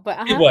personal, but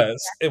it uh-huh.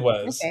 was it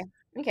was Okay.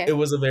 Okay. it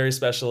was a very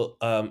special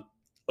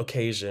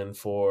occasion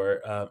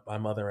for my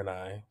mother and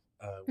I.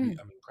 Mm.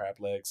 I mean, crab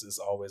legs is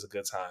always a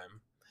good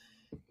time,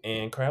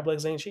 and crab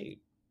legs ain't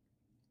cheap.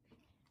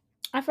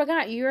 I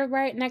forgot you're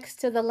right next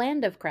to the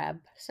land of crab.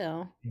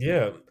 So.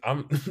 Yeah,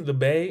 I'm the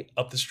Bay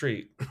up the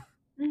street.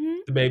 Mm-hmm.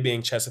 The Bay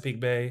being Chesapeake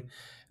Bay,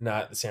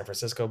 not the San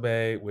Francisco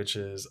Bay, which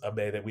is a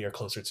bay that we are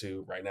closer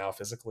to right now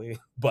physically.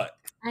 But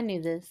I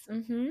knew this.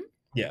 Mm-hmm.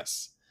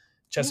 yes,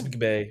 Yeah. Chesapeake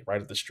Bay,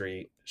 right up the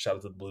street. Shout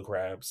out to the blue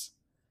crabs.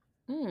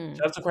 Mm.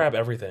 Shout out to crab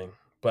everything.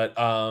 But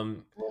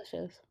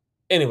Delicious.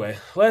 anyway,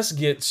 let's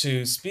get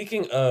to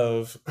speaking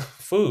of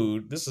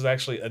food. This is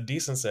actually a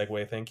decent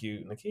segue. Thank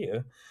you,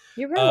 Nakia.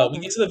 You're very We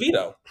welcome. get to the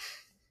veto,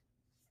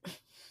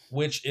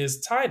 which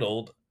is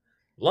titled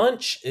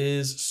 "Lunch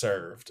is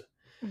Served."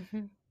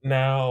 Mm-hmm.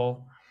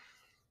 Now,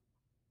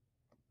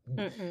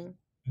 Mm-mm.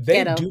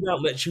 they Ghetto. do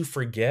not let you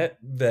forget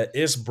that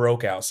it's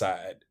broke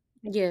outside.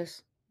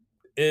 Yes.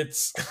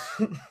 It's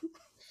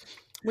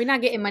We're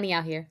not getting money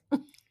out here.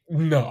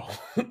 no.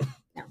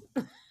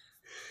 No.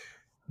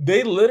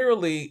 They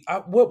literally,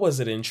 what was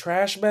it, in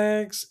trash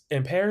bags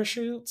and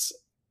parachutes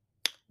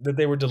that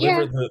they were Yeah.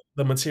 delivered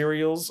the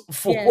materials Yes.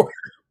 for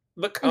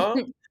the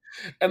comp,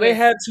 and they Yes.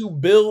 had to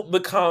build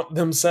the comp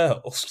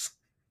themselves.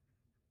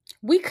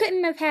 We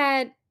couldn't have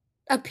had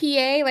a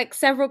PA, like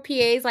several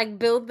PAs, like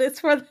build this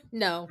for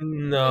no.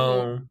 Mm-mm.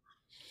 No,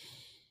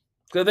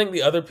 'cause I think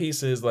the other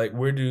piece is like,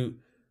 where do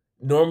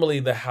normally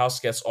the house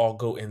guests all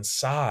go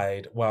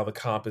inside while the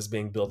comp is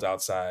being built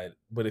outside,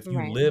 but if you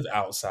Right. live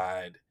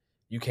outside,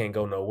 you can't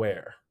go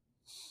nowhere.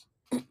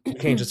 They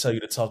can't just tell you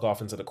to tuck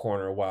off into the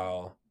corner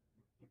while,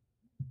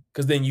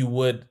 because then you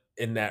would,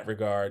 in that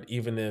regard,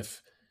 even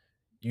if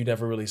you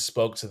never really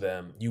spoke to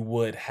them, you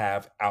would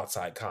have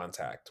outside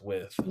contact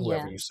with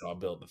whoever Yeah, you saw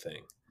build the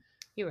thing.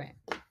 you're right.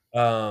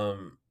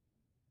 Um,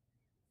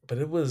 but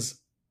it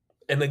was,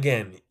 and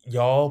again,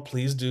 y'all,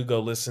 please do go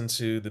listen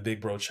to the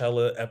Big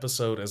Brochella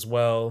episode as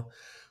well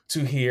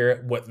to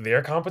hear what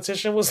their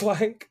competition was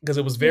like, because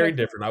it was very Yes.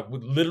 different. I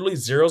would literally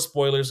zero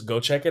spoilers.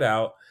 Go check it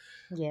out.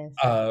 Yes.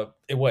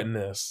 It wasn't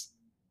this.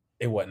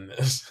 It wasn't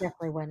this.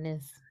 Definitely wasn't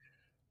this.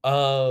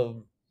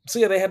 Um, so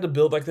yeah, they had to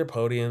build like their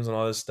podiums and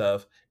all this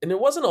stuff, and there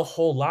wasn't a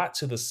whole lot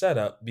to the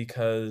setup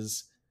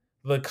because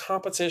the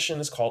competition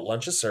is called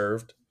Lunch is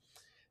Served,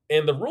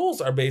 and the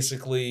rules are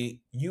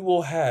basically you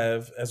will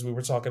have, as we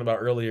were talking about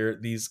earlier,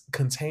 these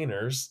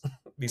containers,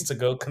 these to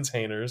go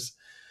containers.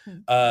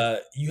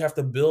 Mhm. You have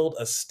to build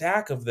a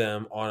stack of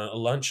them on a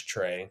lunch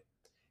tray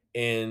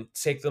and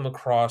take them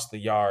across the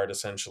yard,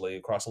 essentially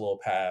across a little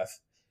path,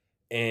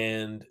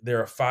 and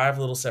there are five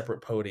little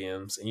separate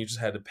podiums, and you just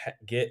had to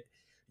get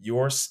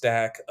your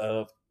stack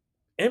of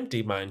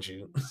empty, mind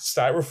you,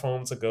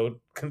 styrofoam to go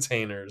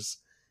containers,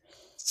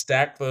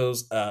 stack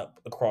those up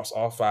across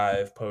all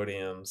five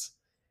podiums,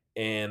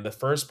 and the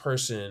first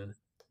person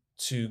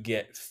to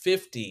get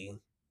 50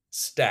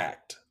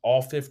 stacked,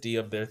 all 50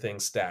 of their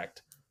things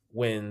stacked,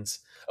 wins.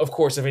 Of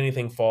course, if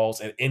anything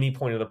falls at any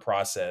point of the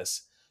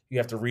process, you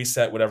have to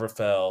reset whatever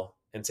fell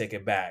and take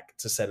it back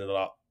to set it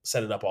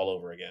up all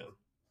over again.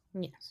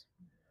 Yes.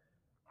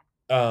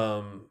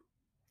 Um,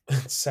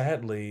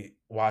 sadly,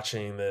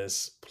 watching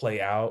this play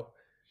out,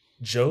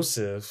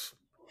 Joseph,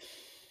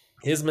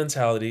 his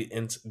mentality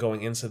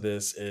going into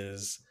this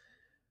is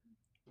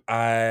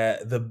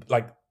the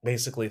like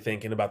basically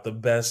thinking about the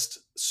best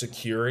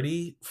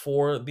security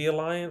for the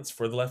alliance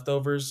for the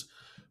leftovers,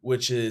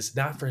 which is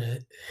not for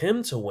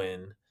him to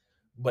win,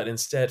 but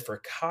instead for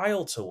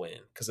Kyle to win.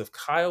 Because if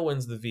Kyle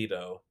wins the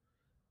veto,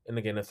 and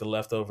again, if the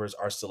leftovers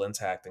are still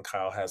intact and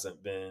Kyle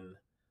hasn't been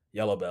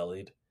yellow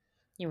bellied,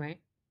 You're right.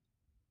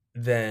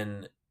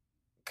 then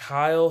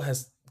Kyle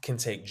has can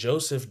take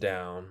Joseph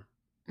down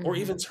or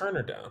even Hmm.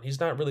 Turner down. He's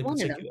not really One of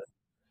them. particular.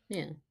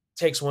 Yeah.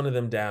 Takes one of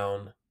them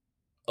down.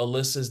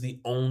 Alyssa's the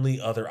only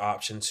other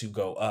option to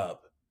go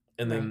up.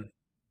 And Right. then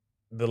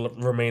the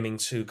remaining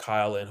two,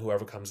 Kyle and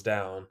whoever comes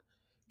down,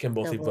 can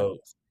both They'll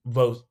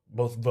vote.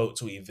 both vote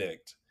to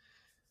evict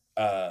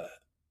uh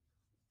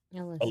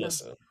Alyssa.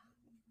 Alyssa.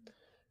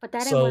 But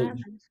that ain't what So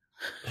happens.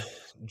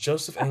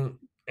 Joseph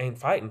ain't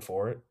fighting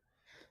for it.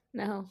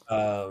 No.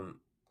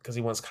 Because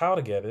he wants Kyle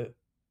to get it.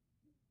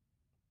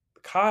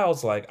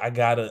 Kyle's like, I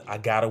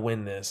gotta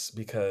win this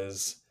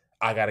because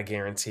I got to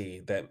guarantee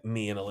that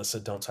me and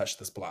Alyssa don't touch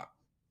this block.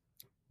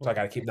 So I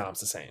got to Right. keep noms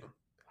the same.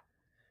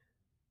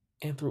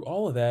 And through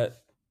all of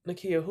that,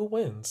 Nekia, who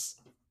wins?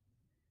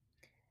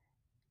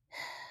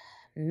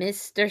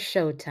 Mr.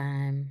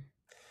 Showtime.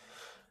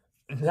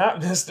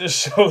 Not Mr.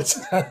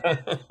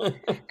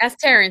 Showtime. That's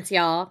Terrence,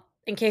 y'all,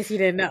 in case you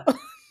didn't know.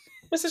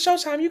 Mr.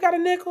 Showtime, you got a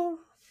nickel?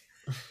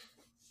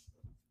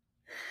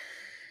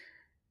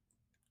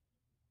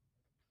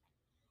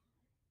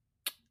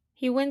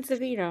 He wins the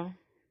veto.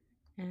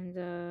 And,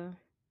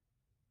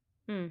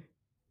 mm,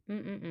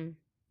 mm.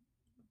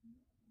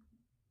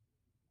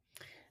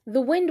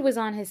 The wind was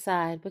on his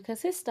side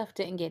because his stuff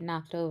didn't get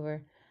knocked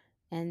over.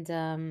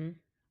 And,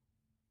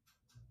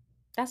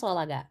 that's all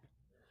I got.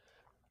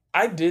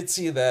 I did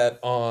see that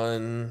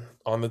on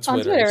the On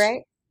Twitter, Twitters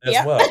right? as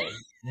Yep. well,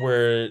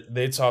 where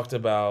they talked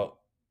about.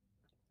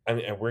 I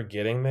mean, and we're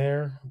getting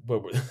there,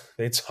 but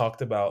they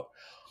talked about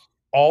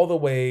all the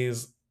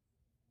ways,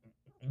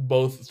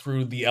 both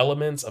through the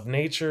elements of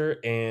nature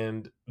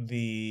and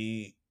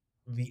the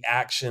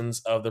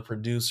actions of the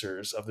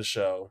producers of the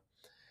show.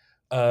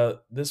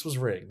 This was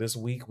rigged. This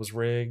week was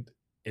rigged.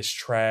 It's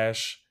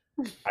trash.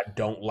 I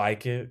don't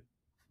like it.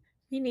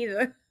 Me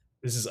neither.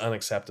 This is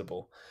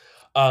unacceptable.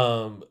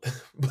 Um,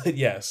 but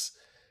yes,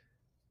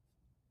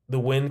 the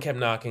wind kept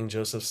knocking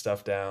Joseph's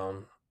stuff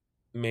down,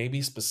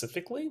 maybe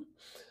specifically,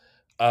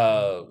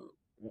 Mm. uh,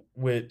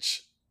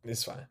 which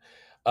is fine.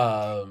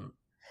 Um,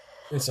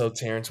 and so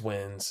Terrence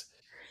wins.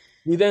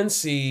 We then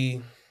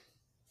see,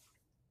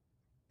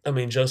 I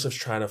mean, Joseph's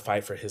trying to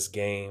fight for his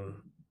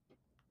game,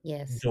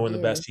 Yes, doing he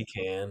the is. best he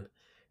can.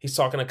 He's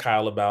talking to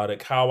Kyle about it.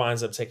 Kyle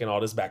winds up taking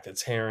all this back to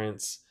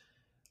Terrence.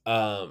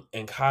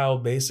 And Kyle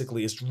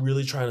basically is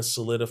really trying to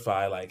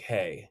solidify, like,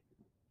 hey,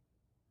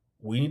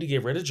 we need to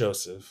get rid of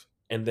Joseph.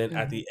 And then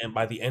at Hmm. the end,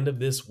 by the end of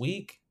this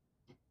week,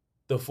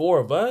 the four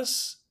of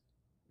us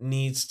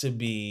needs to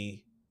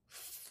be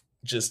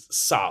just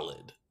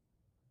solid,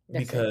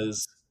 That's it.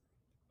 because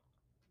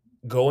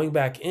going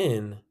back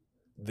in,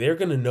 they're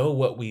going to know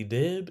what we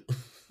did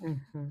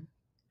Hmm.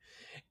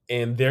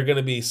 and they're going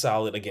to be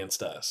solid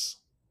against us.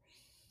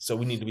 So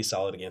we need to be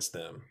solid against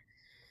them.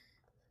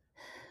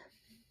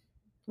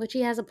 Which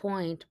he has a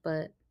point,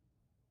 but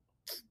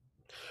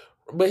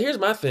But here's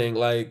my thing,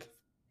 like,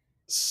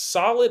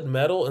 solid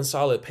metal and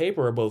solid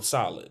paper are both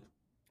solid.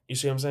 You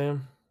see what I'm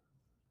saying?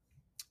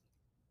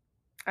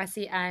 I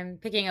see I'm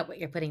picking up what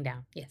you're putting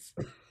down. Yes.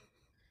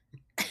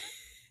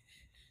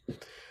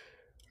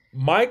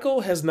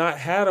 Michael has not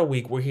had a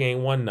week where he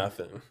ain't won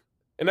nothing.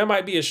 And that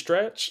might be a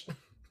stretch,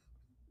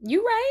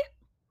 You right.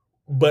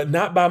 but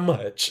not by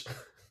much.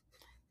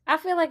 I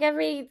feel like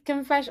every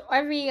confession,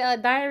 every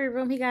diary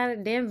room, he got a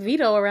damn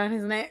veto around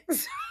his neck.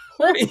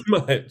 Pretty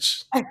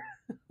much.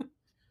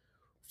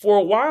 For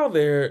a while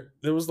there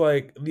was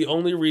like the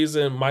only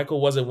reason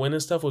Michael wasn't winning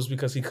stuff was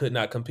because he could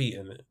not compete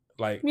in it.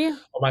 Like, Yeah.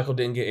 Michael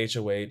didn't get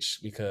HOH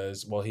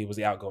because, well, he was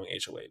the outgoing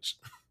HOH.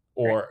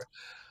 Right. Or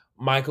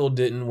Michael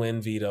didn't win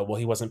veto. Well,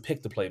 he wasn't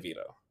picked to play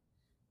veto.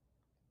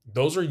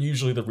 Those are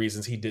usually the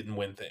reasons he didn't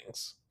win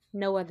things.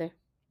 No other.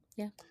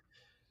 Yeah.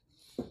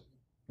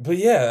 But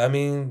yeah, I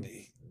mean,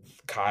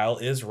 Kyle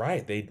is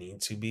right. They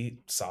need to be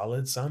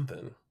solid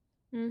something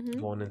Mm-hmm.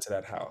 going into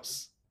that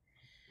house.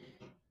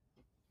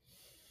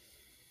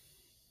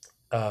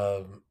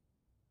 Um,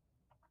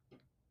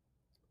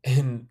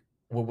 and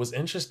what was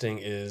interesting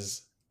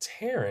is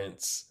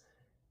Terrence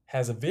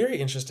has a very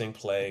interesting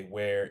play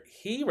where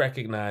he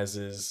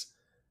recognizes,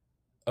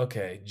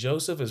 okay,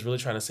 Joseph is really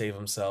trying to save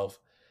himself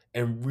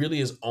and really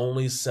is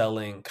only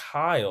selling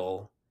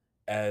Kyle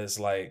as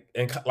like,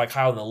 and like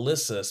Kyle and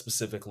Alyssa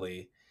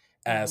specifically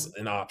as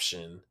Mm-hmm. an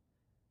option.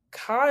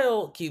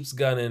 Kyle keeps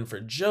gunning for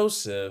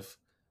Joseph.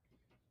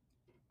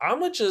 I'm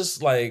gonna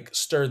just like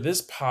stir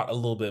this pot a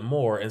little bit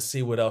more and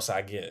see what else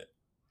I get.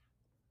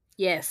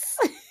 Yes.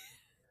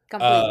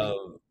 Completely.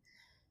 Um,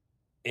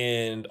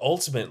 and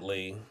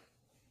ultimately,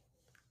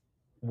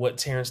 what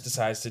Terrence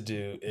decides to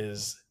do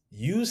is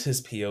use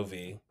his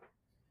POV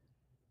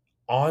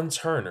on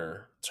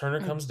Turner. Turner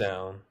Mm. comes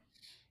down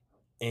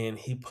and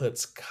he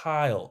puts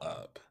Kyle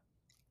up.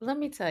 Let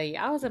me tell you,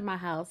 I was in my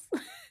house.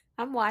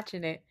 I'm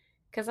watching it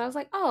because I was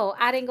like, oh,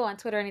 I didn't go on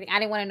Twitter or anything. I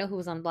didn't want to know who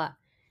was on the block.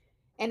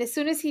 And as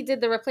soon as he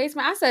did the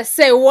replacement, I said,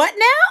 say what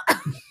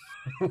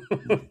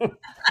now?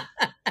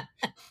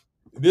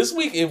 This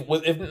week,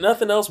 if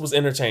nothing else, was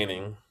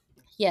entertaining.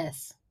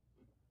 Yes.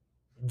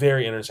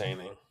 Very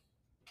entertaining.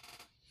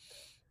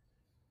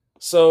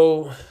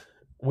 So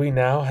we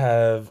now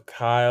have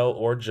Kyle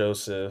or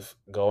Joseph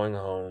going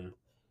home,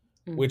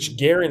 which Hmm.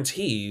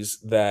 guarantees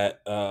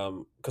that,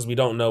 because we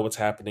don't know what's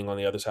happening on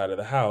the other side of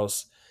the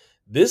house,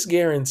 this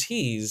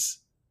guarantees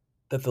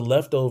that the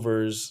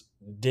leftovers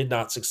did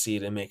not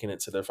succeed in making it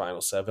to their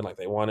final seven like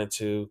they wanted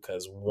to,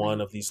 because one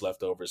Right. of these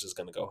leftovers is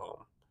going to go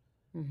home.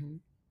 Hmm.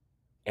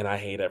 And I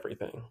hate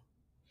everything.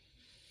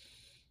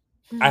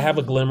 I have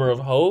a glimmer of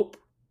hope,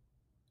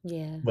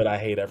 Yeah. but I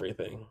hate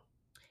everything.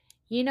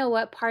 You know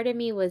what? Part of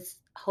me was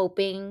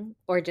hoping,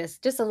 or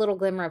just a little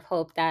glimmer of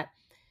hope, that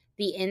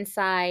the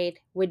inside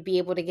would be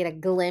able to get a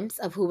glimpse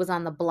of who was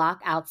on the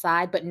block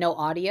outside, but no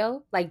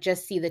audio, like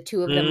just see the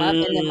two of them up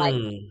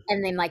Mm,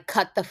 and then like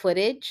cut the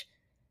footage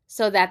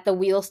so that the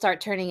wheels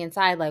start turning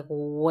inside like,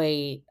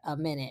 wait a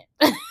minute.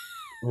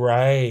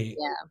 right.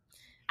 Yeah.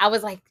 I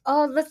was like,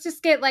 "Oh, let's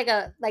just get like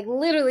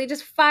literally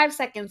just 5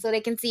 seconds so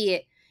they can see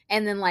it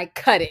and then like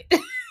cut it."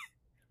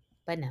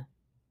 But no.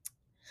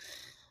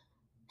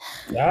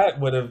 That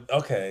would have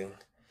okay.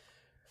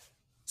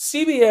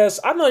 CBS,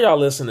 I know y'all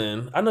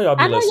listening. I know y'all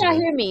be I know y'all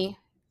listening. hear me.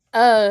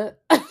 Uh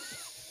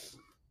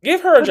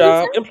Give her a producer,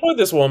 job. Employ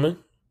this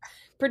woman.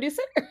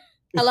 producer.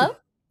 Hello?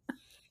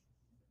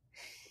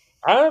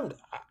 I'm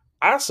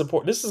I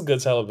support this is good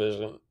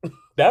television.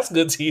 That's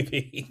good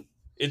TV.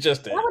 It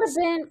just That would have is.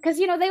 been because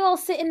they all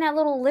sit in that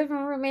little living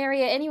room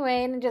area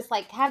anyway, and then just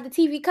like have the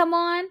TV come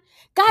on.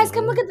 Guys,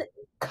 come look Mm-hmm. at the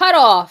cut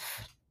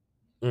off.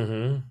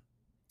 Mm-hmm.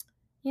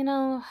 You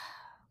know,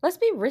 let's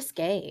be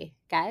risque,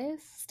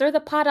 guys. Stir the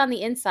pot on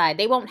the inside.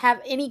 They won't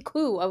have any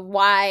clue of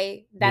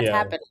why that's Yeah.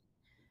 happening.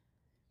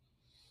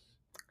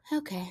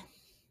 Okay.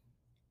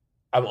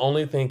 I'm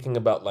only thinking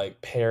about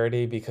like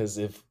parody because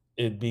if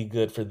it'd be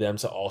good for them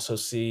to also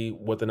see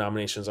what the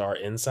nominations are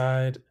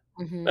inside.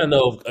 I Mm-hmm.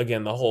 know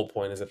again the whole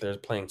point is that they're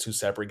playing two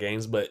separate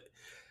games, but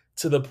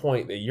to the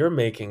point that you're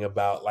making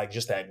about like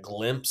just that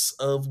glimpse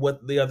of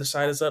what the other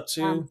side is up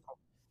to,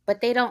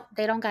 But they don't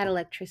got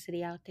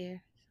electricity out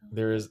there. So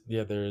there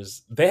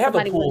is they have a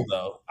somebody would pool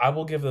though. I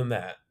will give them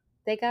that.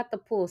 they got the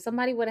pool.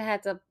 Somebody would have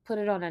had to put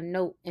it on a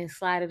note and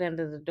slide it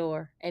under the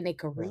door and they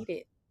could Yeah. read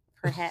it,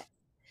 perhaps.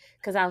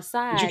 Because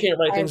But you outside, can't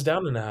write as things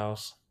down in the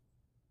house.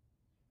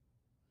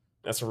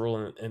 That's a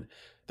rule, and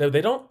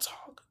they don't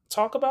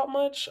talk about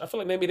much. I feel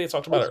like maybe they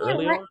talked they about it can't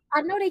early write, on.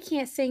 I know they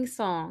can't sing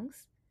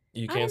songs.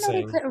 You I can't didn't know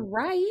they sing. couldn't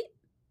write.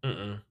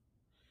 Mm-mm.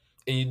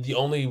 And the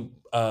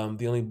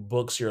only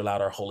books you're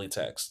allowed are holy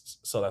texts.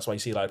 So that's why you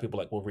see a lot of people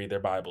like will read their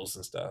Bibles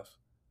and stuff.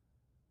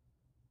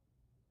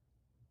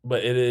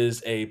 But it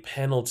is a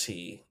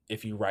penalty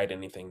if you write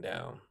anything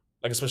down.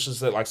 Like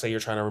especially like say you're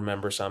trying to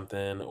remember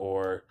something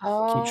or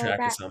keep Oh,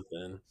 track of that.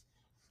 something.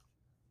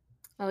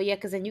 Oh, yeah,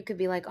 because then you could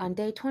be like, on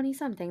day 20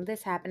 something,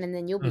 this happened, and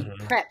then you'll be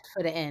Hmm. prepped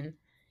for the end.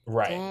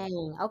 Right.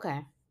 Dang.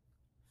 Okay.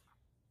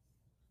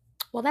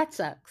 Well, that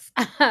sucks.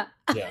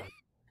 Yeah.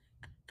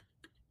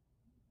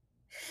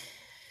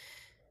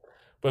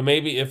 But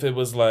maybe if it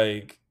was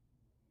like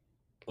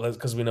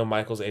because we know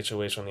Michael's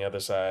HOH on the other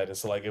side, and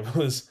so like it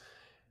was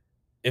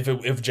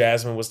if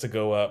Jasmine was to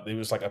go up, it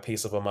was like a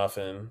piece of a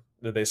muffin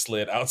that they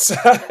slid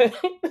outside.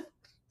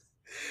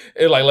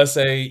 And like let's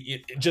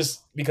say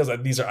just because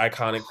like, these are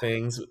iconic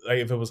things, like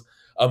if it was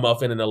a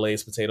muffin and a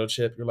Lay's potato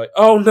chip, you're like,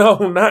 oh no,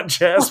 not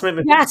Jasmine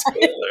and Yeah,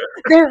 Taylor.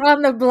 they're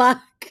on the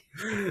block.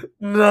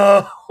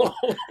 No.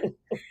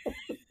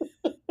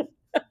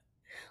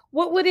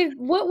 What would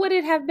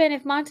it have been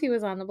if Monty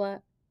was on the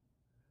block?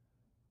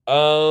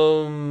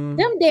 um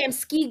Them damn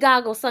ski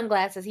goggle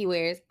sunglasses he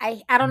wears.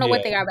 I don't know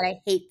what yeah. they are, but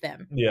I hate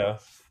them. Yeah.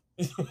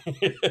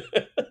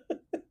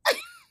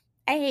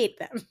 I hate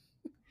them.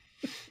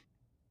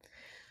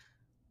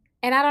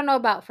 And I don't know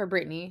about for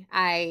Brittany.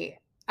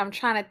 I'm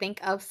trying to think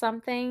of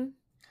something.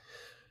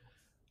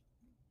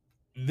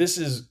 This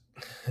is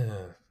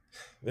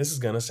this is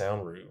gonna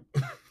sound rude.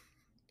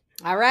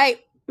 All right.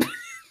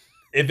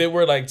 If it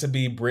were like to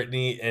be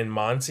Brittany and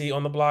Monty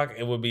on the block,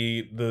 it would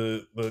be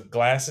the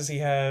glasses he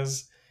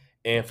has,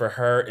 and for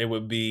her, it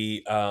would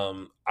be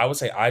I would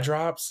say eye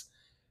drops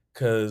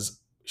because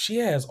she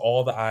has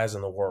all the eyes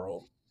in the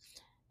world.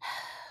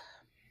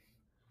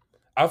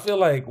 I feel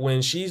like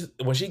when she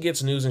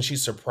gets news and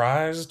she's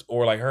surprised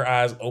or like her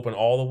eyes open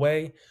all the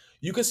way,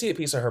 you can see a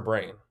piece of her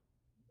brain.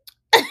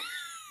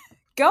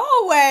 Go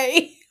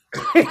away.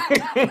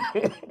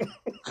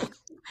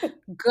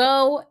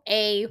 Go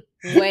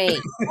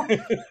away.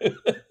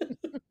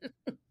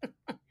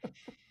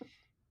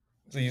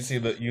 So you see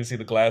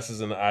the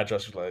glasses and the eye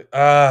drops. You're like,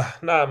 ah,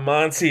 not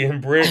Monty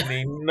and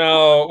Brittany.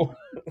 No,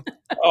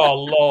 oh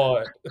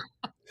Lord,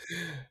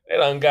 they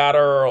done got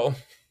Earl.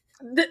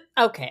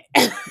 Okay.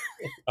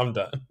 I'm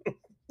done.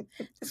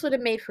 This would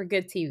have made for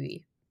good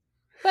TV.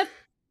 But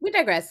we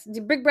digress.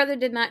 The Big Brother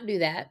did not do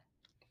that.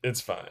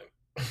 It's fine.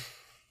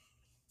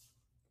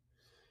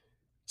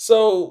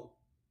 So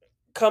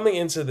coming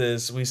into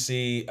this, we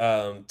see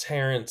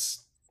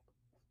Terrence,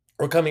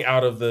 or coming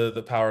out of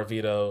the power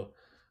veto,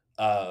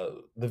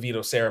 the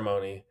veto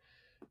ceremony.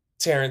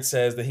 Terrence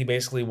says that he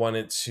basically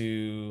wanted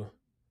to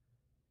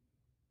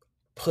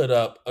put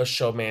up a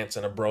showmance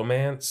and a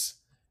bromance.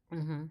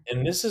 Hmm.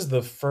 And this is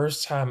the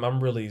first time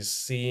I'm really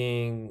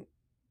seeing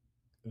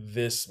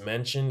this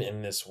mentioned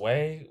in this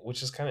way,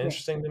 which is kind of Yeah.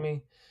 interesting to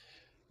me.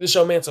 The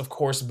showmance, of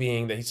course,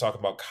 being that he's talking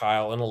about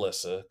Kyle and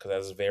Alyssa, because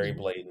that's very Mhm.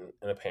 blatant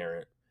and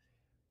apparent.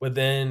 But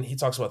then he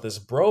talks about this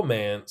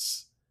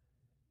bromance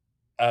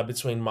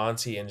between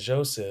Monty and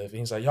Joseph. And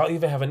he's like, y'all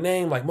even have a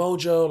name like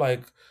Mojo.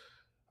 Like,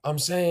 I'm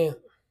saying,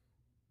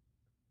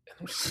 and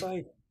I'm just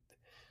like,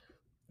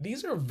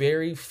 these are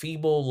very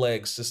feeble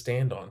legs to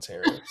stand on,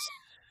 Terrence.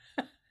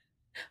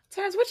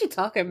 Terrence, what you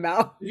talking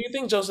about? If you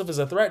think Joseph is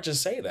a threat,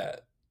 just say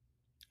that.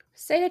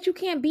 Say that you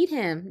can't beat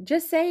him.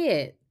 Just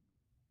say it.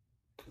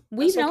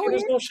 We That's okay. know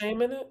There's it. no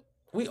shame in it.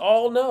 We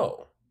all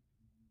know.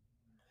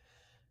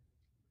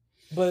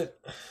 But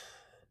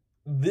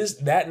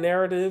that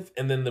narrative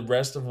and then the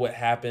rest of what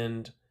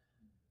happened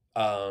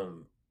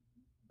um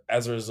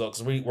as a result,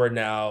 because we're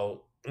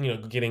now,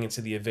 getting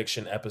into the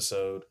eviction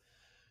episode.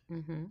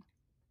 Hmm.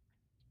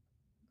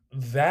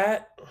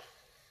 That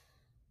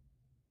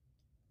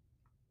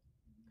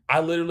I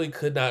literally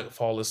could not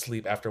fall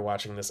asleep after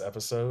watching this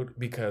episode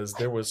because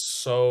there was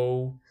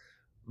so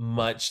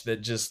much that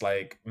just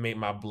like made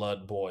my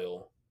blood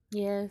boil,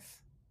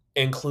 Yes.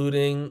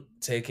 including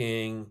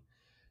taking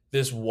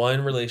this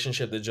one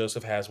relationship that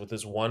Joseph has with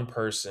this one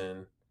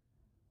person.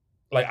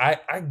 Like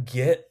I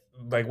get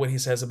like what he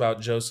says about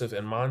Joseph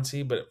and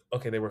Monty, but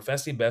okay, they were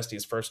festy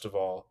besties first of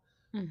all.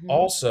 Hmm.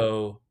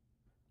 Also,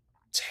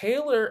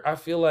 Taylor, I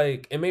feel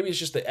like, and maybe it's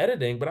just the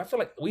editing, but I feel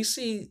like we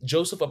see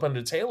Joseph up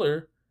under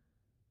Taylor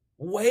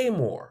way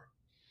more.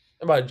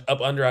 And by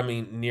up under, I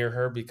mean near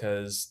her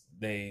because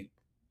They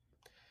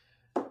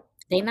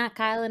not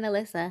Kyle and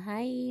Alyssa.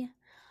 Hi.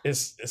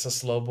 it's a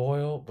slow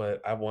boil,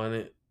 but I want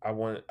it. I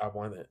want it. I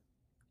want it.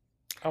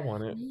 I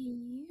want it.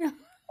 Hi.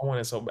 I want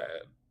it so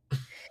bad.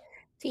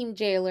 Team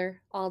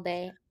Jailer all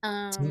day.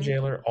 Team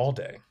Jailer all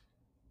day.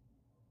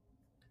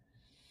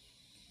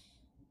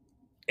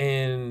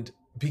 And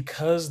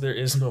because there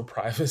is no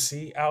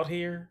privacy out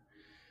here,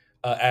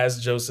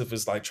 as Joseph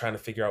is like trying to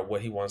figure out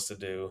what he wants to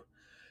do,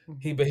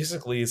 he Mhm.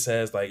 basically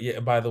says like, yeah,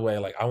 by the way,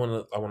 like I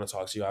want to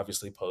talk to you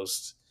obviously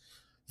post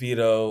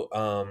veto.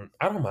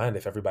 I don't mind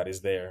if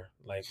everybody's there.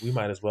 Like we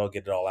might as well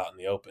get it all out in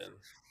the open.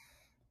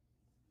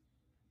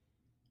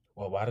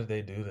 Well, why did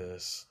they do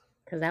this?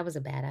 Because that was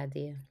a bad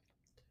idea.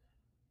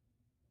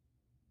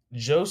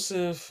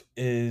 Joseph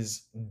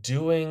is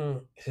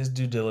doing his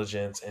due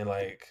diligence and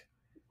like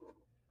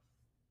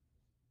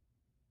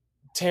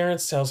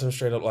Terrence tells him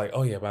straight up like,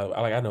 "Oh yeah, by the way,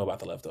 like I know about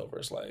the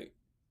leftovers." Like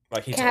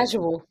he told him.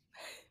 Casual.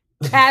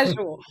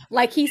 Casual.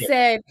 Like he Yeah,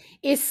 said,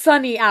 it's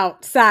sunny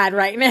outside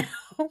right now.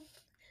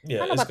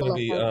 yeah, I know about the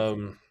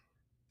leftovers.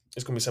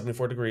 it's gonna be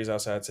 74 degrees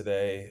outside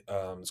today.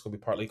 It's gonna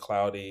be partly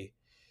cloudy,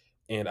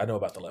 and I know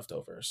about the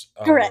leftovers.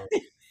 Correct.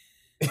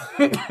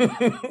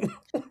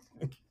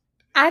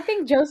 I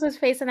think Joseph's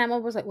face in that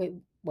moment was like, wait,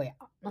 wait,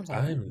 I'm sorry,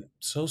 what? I'm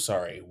so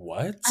sorry.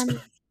 What? I'm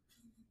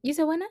You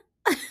said what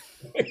now?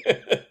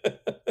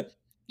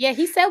 Yeah,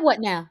 he said what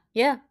now?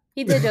 Yeah,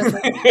 he did,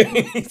 Joseph.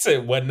 He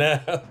said, "What now?"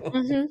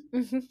 Hmm.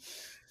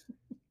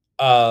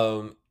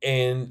 Hmm.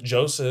 And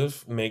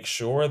Joseph makes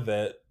sure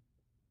that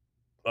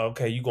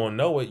okay, you gonna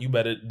know it. You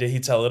better. Did he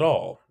tell it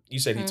all? You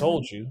said he Hmm.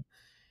 told you,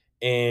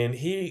 and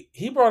he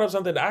brought up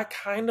something that I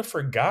kind of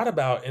forgot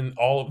about in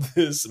all of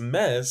this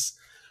mess,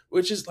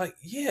 which is like,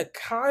 yeah,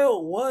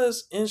 Kyle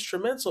was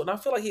instrumental, and I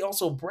feel like he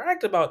also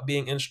bragged about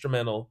being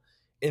instrumental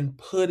in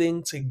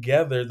putting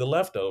together the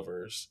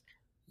leftovers.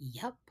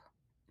 Yep.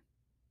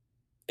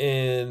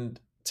 And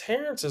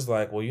Terrence is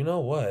like, well, you know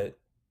what?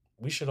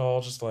 We should all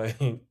just like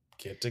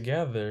get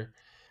together.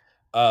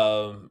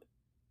 Um,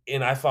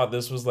 and I thought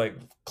this was like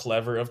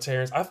clever of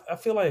Terrence. I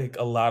feel like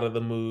a lot of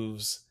the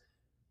moves,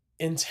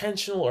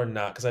 intentional or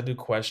not, because I do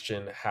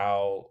question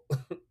how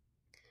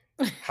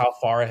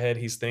far ahead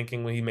he's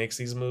thinking when he makes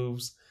these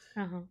moves.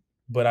 Uh-huh.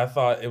 But I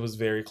thought it was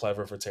very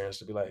clever for Terrence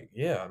to be like,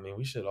 yeah, I mean,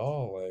 we should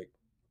all like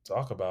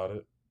talk about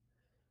it.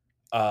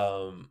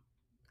 Um,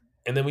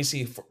 and then we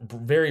see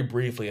very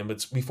briefly, and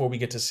before we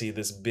get to see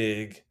this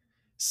big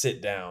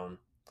sit down,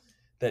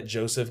 that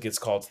Joseph gets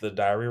called to the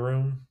diary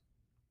room.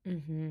 Hmm.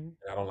 And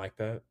I don't like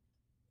that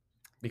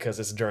because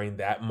it's during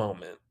that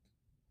moment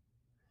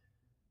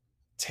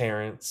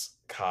Terrence,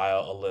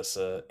 Kyle,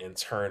 Alyssa, and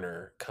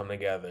Turner come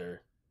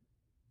together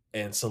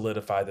and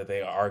solidify that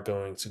they are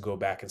going to go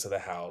back into the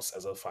house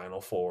as a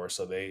final four.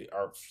 So they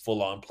are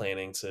full on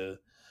planning to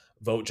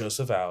vote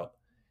Joseph out.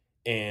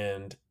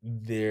 And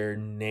their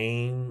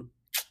name,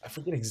 I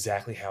forget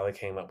exactly how they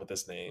came up with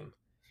this name,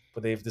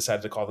 but they've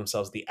decided to call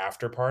themselves the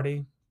After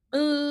Party.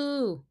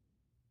 Ooh,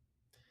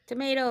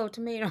 tomato,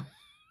 tomato.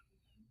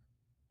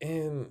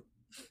 And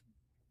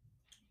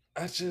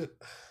I just,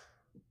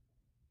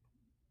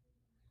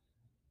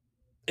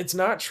 it's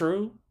not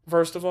true,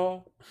 first of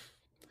all.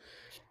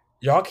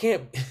 Y'all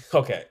can't,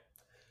 okay.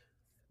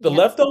 The Yep.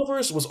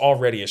 leftovers was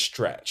already a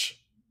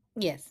stretch.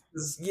 Yes.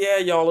 'Cause, yeah,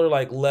 y'all are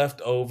like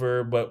left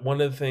over, but one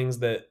of the things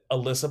that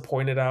Alyssa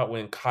pointed out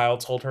when Kyle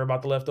told her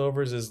about the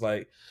leftovers is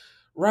like,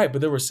 right,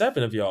 but there were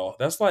seven of y'all.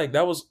 That's like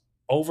that was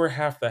over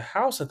half the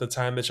house at the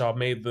time that y'all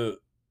made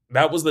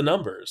that was the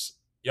numbers.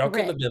 Y'all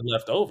couldn't Correct. have been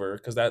left over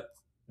because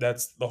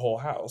that's the whole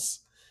house.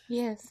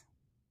 Yes.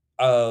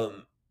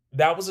 Um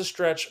that was a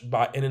stretch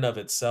by in and of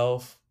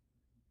itself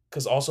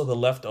because also the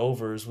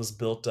leftovers was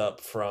built up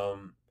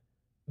from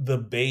the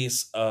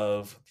base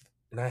of,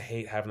 and I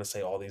hate having to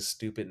say all these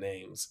stupid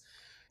names,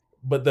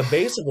 but the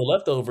base of the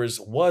leftovers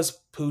was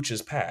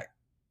Pooch's pack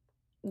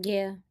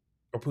Yeah.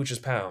 or Pooch's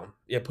pound.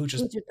 Yeah,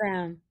 Pooch's Puget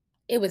Brown.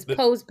 It was the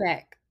Poe's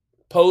back.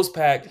 Poe's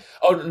pack.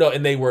 Oh no,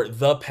 and they were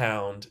the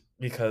pound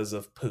because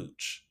of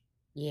Pooch.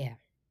 Yeah.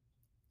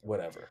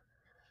 Whatever.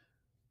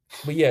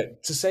 But yeah,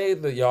 to say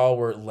that y'all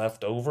were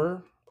left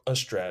over a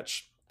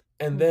stretch,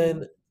 and Hmm.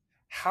 then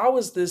how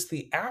is this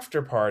the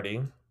after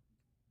party,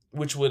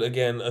 which would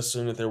again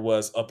assume that there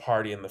was a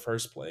party in the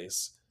first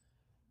place,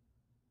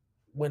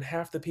 when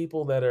half the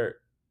people that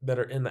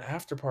are in the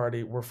after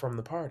party were from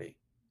the party?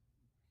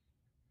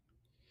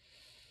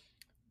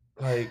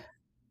 Like,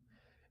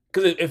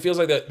 because it feels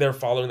like that they're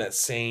following that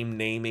same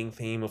naming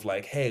theme of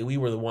like, hey, we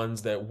were the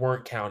ones that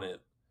weren't counted,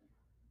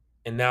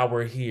 and now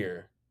we're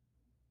here.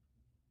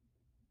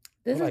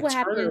 This But is like what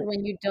happens Turner,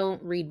 when you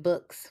don't read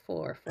books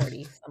for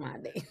 40 some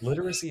odd days.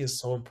 literacy is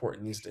so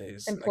important these It's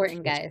days. I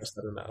important, can't guys. stress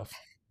that enough.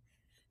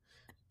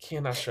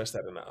 Cannot stress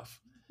that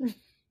enough. Mhm.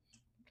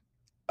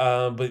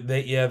 But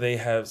they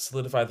have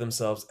solidified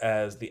themselves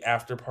as the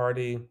after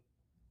party.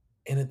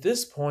 And at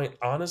this point,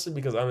 honestly,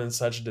 because I'm in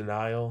such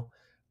denial,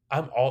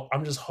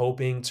 I'm just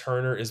hoping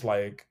Turner is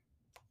like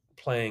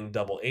playing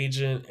double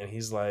agent and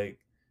he's like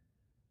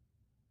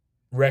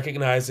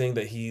recognizing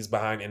that he's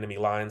behind enemy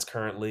lines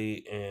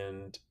currently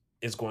and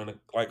is going to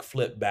like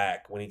flip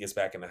back when he gets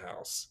back in the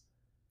house.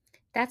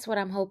 That's what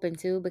I'm hoping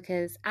too,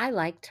 because I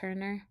like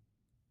Turner.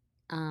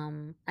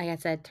 Like I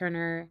said,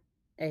 Turner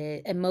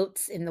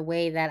emotes in the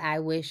way that I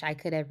wish I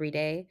could every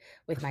day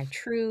with my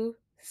true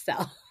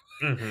self.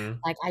 Hmm.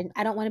 Like,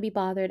 I don't want to be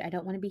bothered. I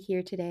don't want to be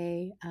here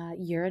today.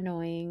 You're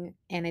annoying,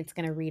 and it's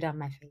gonna read on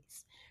my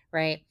face,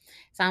 right?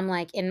 So I'm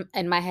like, in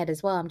my head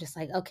as well. I'm just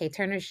like, okay,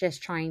 Turner's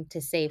just trying to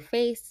save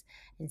face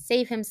and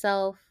save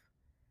himself.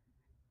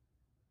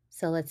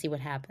 So let's see what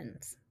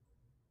happens.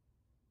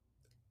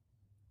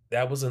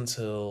 That was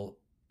until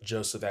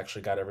Joseph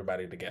actually got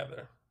everybody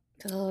together.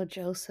 Oh,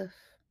 Joseph.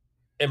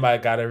 And by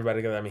got everybody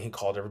together, I mean he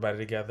called everybody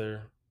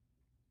together.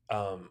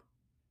 Um,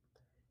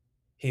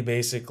 he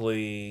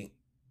basically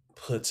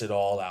puts it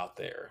all out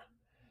there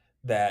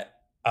that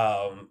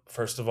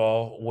first of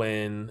all,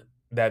 when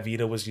that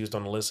veto was used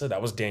on Alyssa,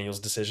 that was Daniel's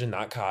decision,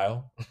 not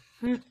Kyle.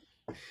 Hmm.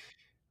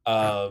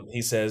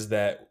 He says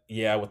that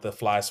yeah, with the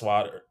fly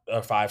swatter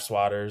five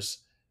swatters,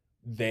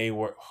 they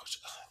were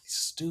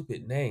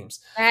stupid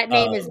names. That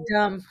name is Um,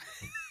 dumb.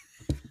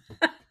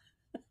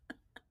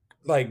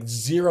 like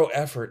zero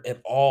effort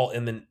at all,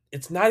 and then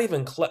it's not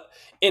even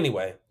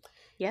anyway.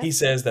 He Yep.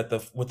 says that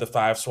the with the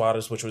five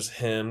swatters, which was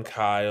him,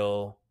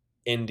 Kyle,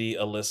 Indy,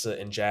 Alyssa,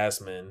 and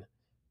Jasmine,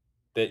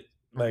 that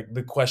like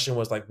the question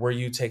was like, were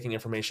you taking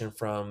information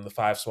from the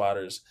five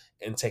swatters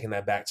and taking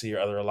that back to your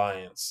other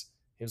alliance?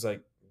 He was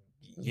like,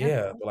 Yep.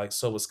 yeah, but like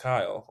so was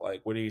Kyle.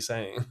 Like, what are you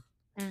saying?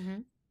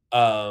 Hmm.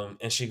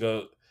 And she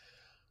go,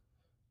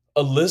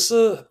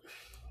 Alyssa,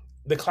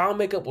 the clown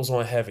makeup was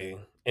on heavy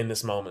in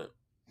this moment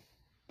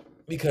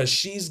because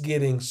she's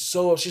getting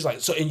so she's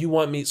like, so and you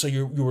want me, so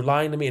you were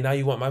lying to me and now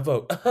you want my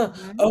vote.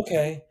 Hmm.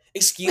 Okay.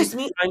 Excuse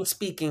me, I'm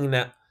speaking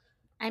now.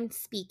 I'm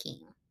speaking.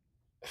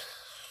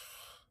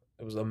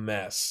 It was a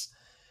mess.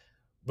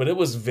 But it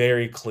was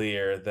very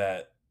clear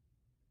that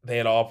they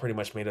had all pretty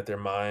much made up their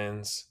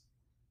minds,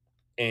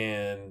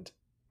 and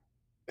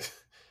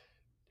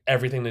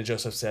everything that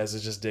Joseph says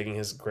is just digging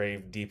his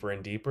grave deeper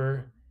and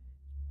deeper.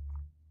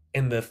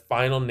 And the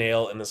final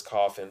nail in this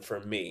coffin for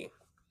me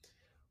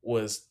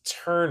was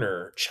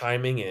Turner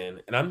chiming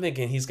in, and I'm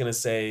thinking he's going to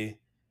say,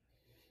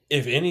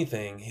 if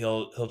anything,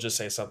 he'll just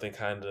say something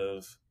kind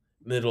of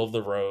middle of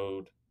the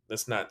road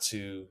that's not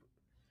too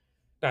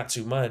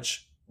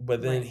much.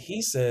 But then Right.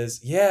 he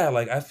says, "Yeah,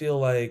 like I feel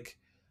like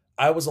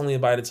I was only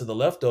invited to the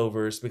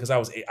leftovers because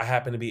I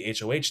happened to be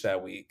HOH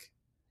that week."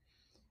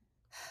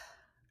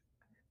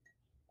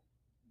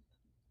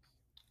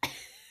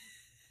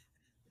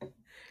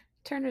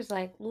 Turner's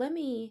like, let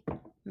me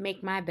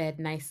make my bed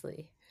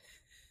nicely.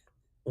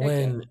 Okay.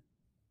 When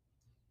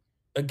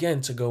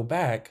again, to go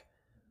back,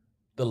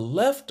 the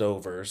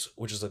leftovers,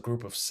 which is a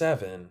group of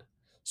 7,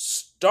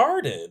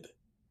 started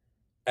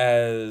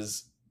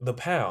as the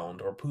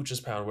Pound or Pooch's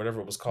Pound,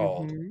 whatever it was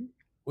called, Hmm.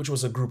 which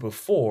was a group of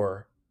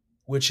 4,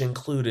 which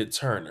included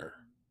Turner.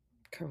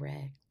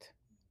 Correct.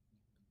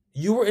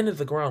 You were in at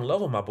the ground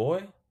level, my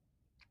boy.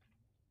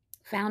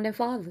 Founding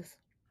fathers.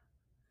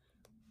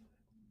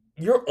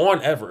 You're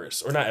on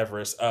Everest, or not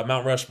Everest,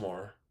 Mount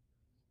Rushmore.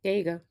 There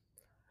you go.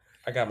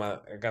 I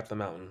got the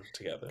mountain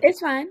together. It's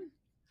fine.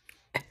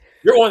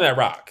 You're on that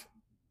rock.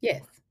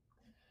 Yes.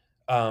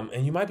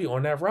 And you might be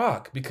on that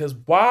rock because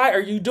why are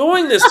you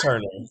doing this,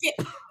 Turner?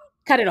 Yeah.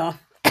 Cut it off.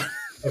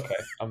 Okay,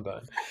 I'm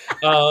done.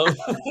 Um,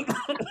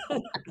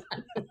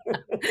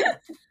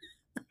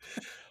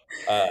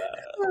 uh,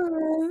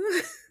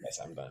 yes,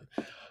 I'm done.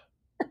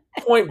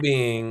 Point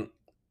being,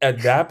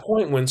 at that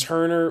point when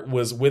Turner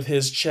was with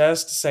his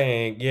chest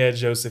saying, "Yeah,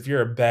 Joseph,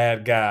 you're a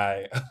bad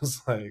guy," I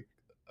was like,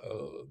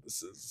 "Oh,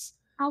 this is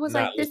I was not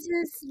like, looking.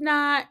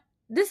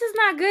 this is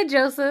not good,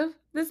 Joseph.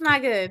 This is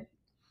not good.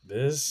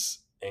 This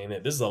ain't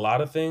it. This is a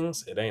lot of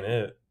things. It ain't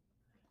it."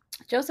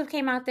 Joseph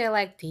came out there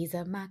like, these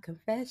are my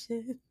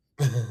confessions.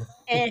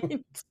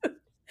 And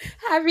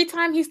every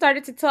time he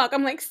started to talk,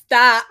 I'm like,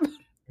 stop.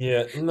 Yeah,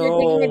 You're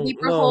digging a no,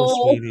 deeper no,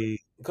 hole. sweetie,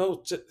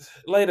 go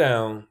lay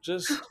down.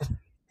 Just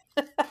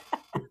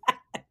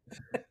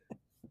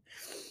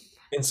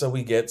And so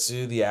we get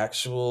to the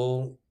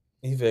actual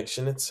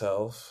eviction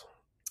itself,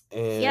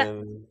 Yep.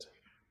 and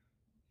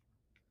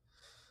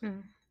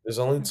Mm, there's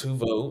only mm. two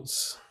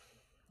votes,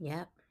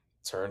 Yep.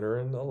 Turner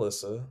and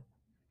Alyssa,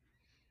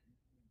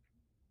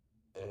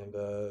 and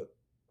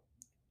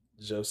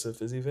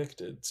Joseph is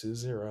evicted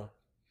 2-0.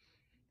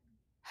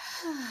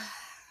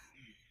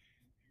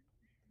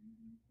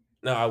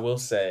 Now I will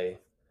say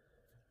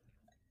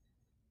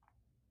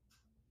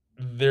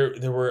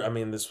there were, I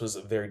mean, this was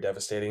a very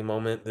devastating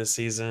moment this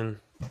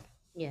season,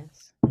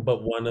 Yes.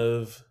 but one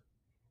of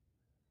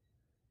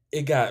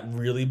it got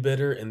really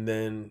bitter and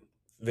then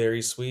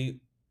very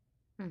sweet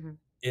Hmm.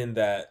 in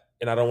that,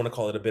 and I don't want to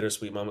call it a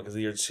bittersweet moment because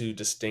these are two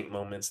distinct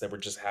moments that were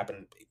just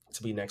happened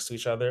to be next to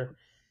each other.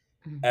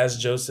 Hmm. As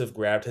Joseph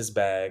grabbed his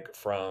bag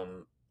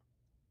from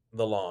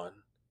the lawn,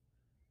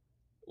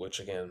 which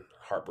again,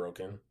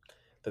 heartbroken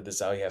that this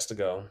is how he has to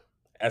go.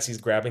 As he's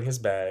grabbing his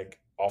bag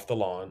off the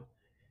lawn,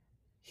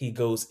 he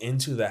goes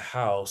into the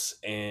house,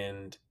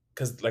 and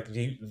because like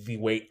the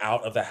way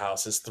out of the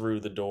house is through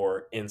the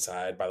door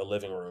inside by the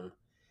living room.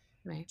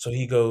 Right. So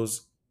he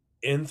goes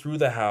in through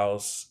the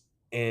house,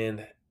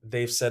 and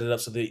they've set it up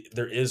so that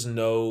there is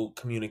no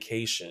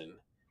communication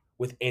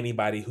with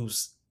anybody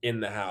who's in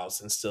the house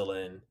and still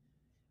in.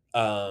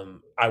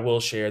 I will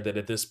share that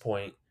at this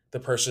point, the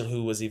person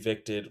who was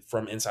evicted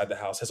from inside the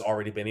house has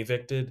already been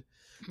evicted.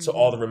 So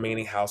all Hmm. the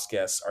remaining house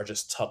guests are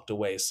just tucked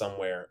away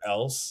somewhere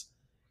else.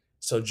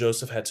 So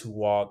Joseph had to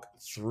walk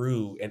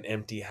through an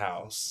empty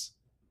house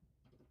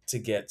to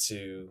get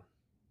to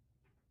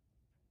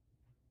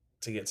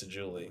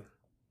Julie.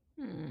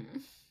 Hmm.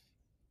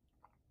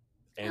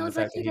 I And the was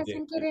like, fact that he he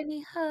doesn't get did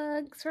any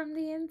hugs from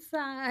the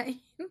inside.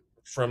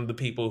 from the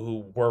people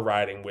who were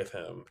riding with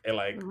him and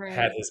like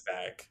had Right. his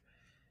back,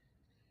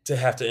 to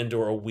have to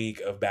endure a week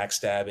of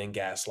backstabbing,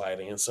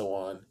 gaslighting, and so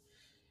on.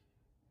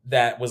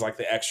 That was like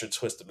the extra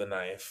twist of the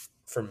knife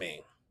for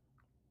me.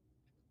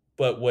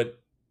 But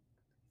what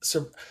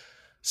sur-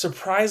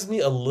 surprised me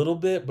a little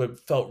bit, but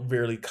felt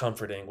really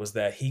comforting, was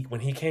that he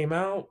when he came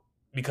out,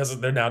 because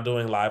they're now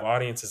doing live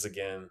audiences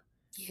again,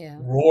 Yeah.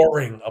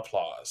 roaring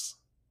applause,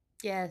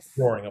 Yes.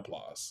 roaring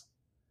applause.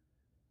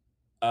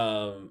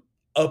 Um,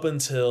 Up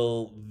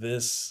until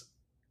this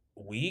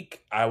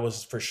week, I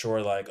was for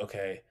sure like,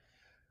 okay,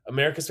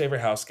 America's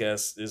favorite house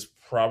guest is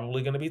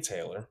probably going to be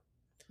Taylor.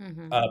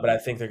 Hmm. But I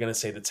think they're going to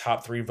say the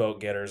top three vote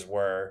getters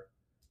were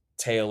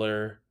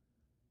Taylor.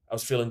 I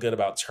was feeling good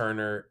about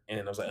Turner, and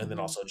I was like, and then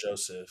Hmm. also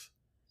Joseph.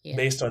 Yeah.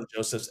 Based on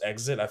Joseph's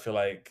exit, I feel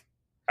like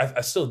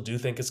I still do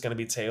think it's going to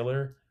be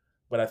Taylor,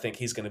 but I think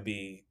he's going to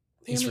be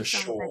He's he's gonna be for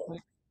strong sure.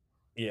 second.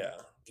 Yeah,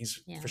 he's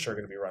for Yeah. sure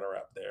going to be runner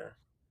up there.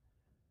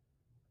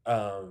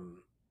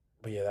 Um,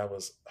 but yeah, that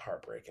was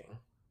heartbreaking.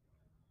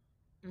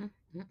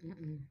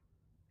 Mm-mm-mm.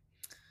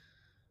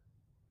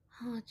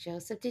 Oh,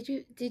 Joseph, did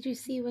you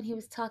see when he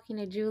was talking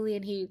to Julie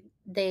and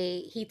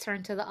he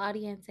turned to the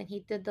audience and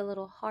he did the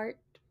little heart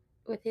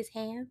with his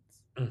hands?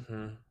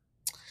 Hmm.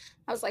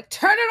 I was like,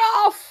 turn it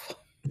off.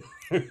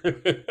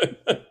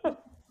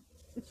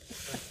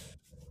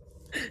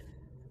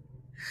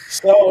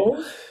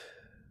 So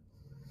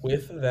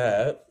with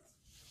that,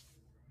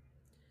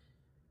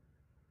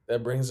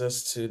 that brings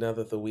us to, now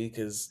that the week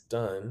is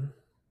done,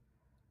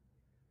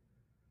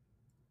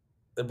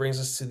 that brings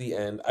us to the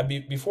end.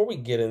 Before we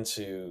get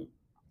into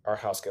our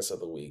house guest of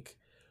the week,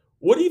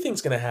 what do you think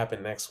is going to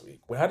happen next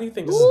week? How do you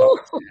think this is about Ooh.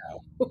 to play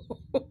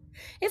out?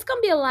 It's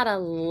gonna be a lot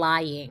of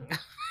lying,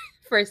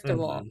 first of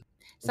all. Hmm.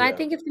 So I Yeah.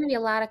 think it's gonna be a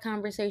lot of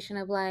conversation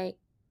of like,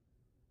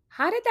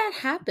 how did that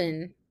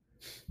happen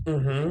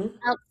Hmm.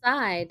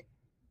 outside?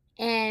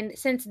 And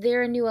since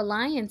they're a new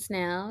alliance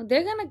now,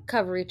 they're gonna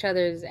cover each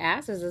other's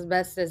asses as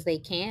best as they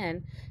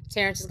can.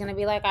 Terrence is gonna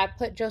be like, I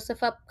put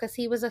Joseph up because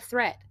he was a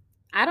threat.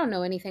 I don't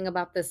know anything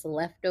about this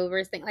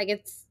leftovers thing. Like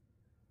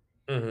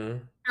Hmm.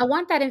 I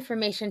want that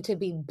information to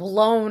be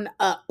blown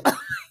up.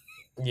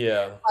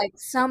 Yeah. Like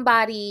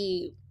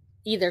somebody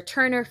either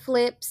Turner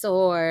flips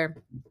or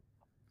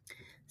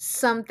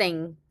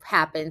something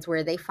happens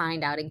where they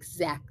find out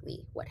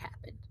exactly what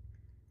happened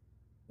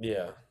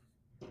Yeah.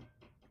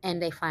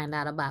 and they find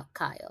out about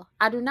Kyle.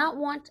 I do not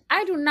want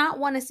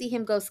to see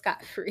him go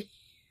scot free.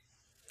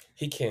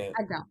 He can't.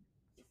 I don't.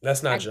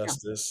 That's not I don't.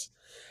 justice.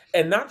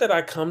 And not that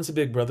I come to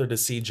Big Brother to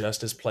see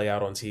justice play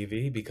out on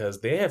TV,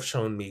 because they have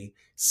shown me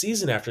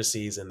season after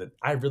season that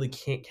I really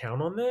can't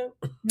count on that.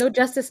 No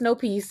justice, no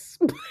peace.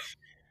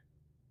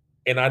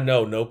 And I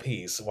know no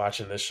peace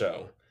watching this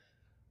show.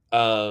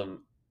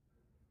 Um,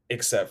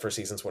 except for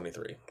season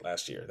 23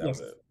 last year. That was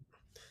Yes.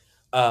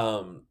 it.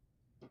 Um,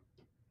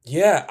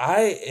 yeah,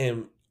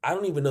 I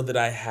don't even know that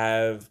I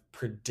have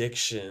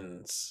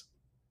predictions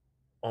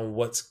on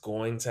what's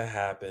going to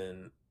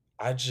happen.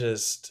 I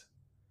just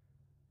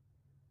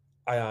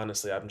I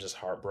honestly, I'm just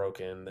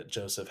heartbroken that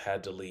Joseph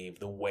had to leave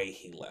the way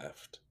he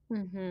left.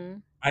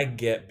 Mhm. I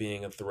get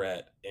being a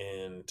threat,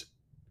 and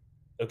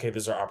okay,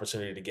 there's our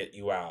opportunity to get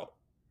you out.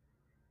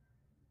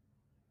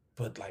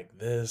 But like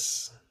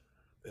this,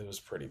 it was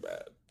pretty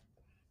bad.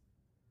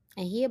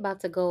 And he about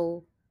to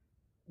go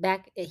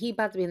back. He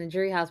about to be in the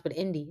jury house with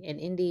Indy, and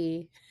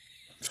Indy.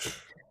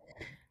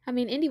 I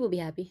mean, Indy will be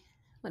happy.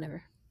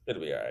 Whatever.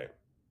 It'll be all right.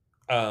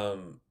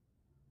 Um,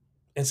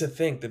 and to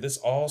think that this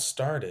all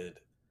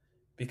started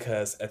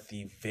because at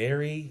the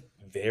very,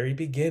 very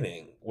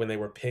beginning, when they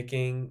were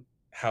picking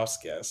house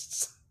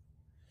guests,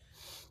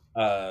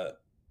 uh,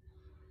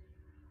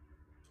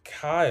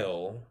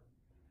 Kyle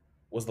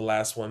was the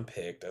last one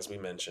picked, as we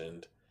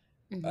mentioned.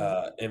 Hmm.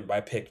 And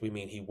by picked, we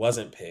mean he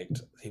wasn't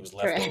picked; he was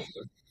left Correct.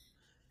 over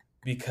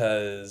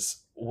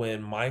because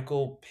when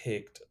Michael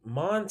picked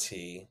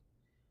Monty,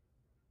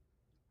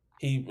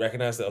 he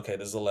recognized that okay,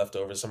 this is a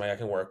leftover, somebody I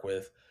can work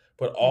with,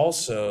 but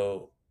Hmm.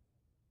 also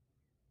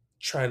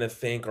trying to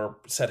think or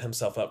set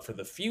himself up for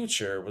the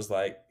future was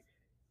like,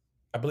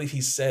 I believe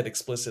he said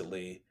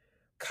explicitly,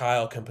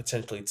 Kyle can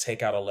potentially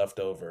take out a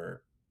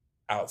leftover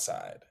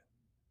outside.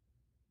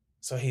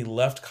 So he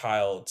left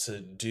Kyle to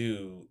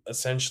do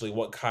essentially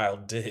what Kyle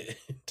did.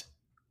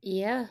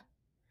 Yeah.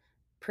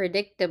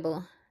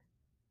 Predictable.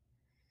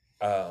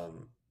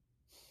 um,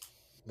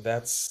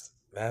 that's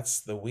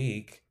the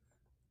week.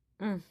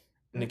 Mm.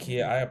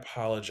 Nakia, Mm-mm. I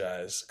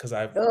apologize because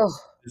I've Ugh.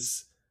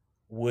 this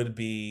would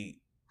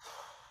be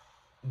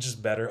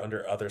just better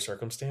under other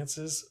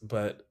circumstances,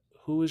 but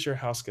who is your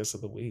house guest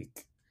of the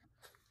week?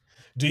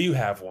 Do you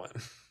have one?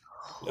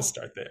 Let's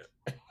start there.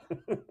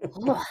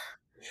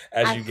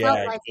 As I you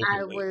gag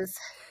openly.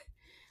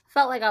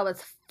 felt like I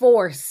was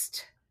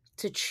forced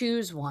to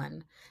choose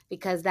one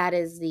because that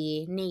is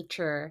the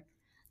nature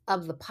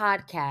of the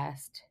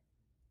podcast.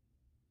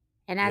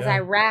 And as I Yeah.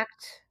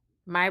 racked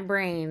my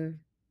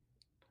brain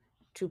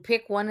to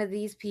pick one of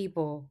these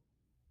people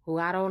who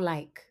I don't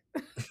like,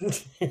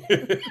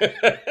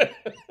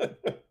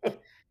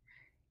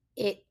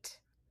 it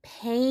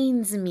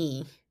pains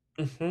me,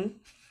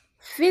 Hmm.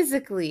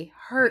 physically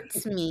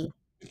hurts me.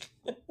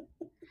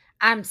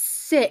 I'm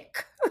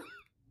sick.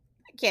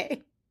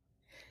 Okay.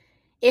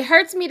 It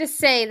hurts me to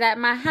say that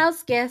my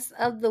house guest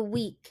of the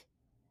week.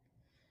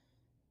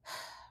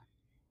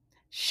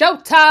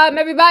 Showtime,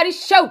 everybody,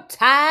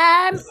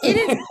 showtime. It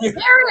is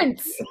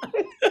Terrence.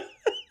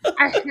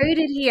 I hate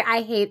it here.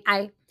 I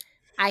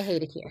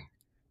hate it here.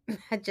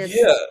 I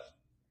Yeah. just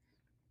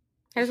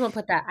I just want to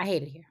put that. I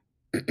hate it here.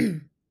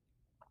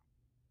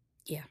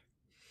 Yeah.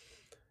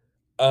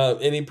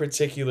 Any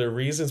particular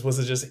reasons? Was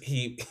it just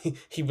he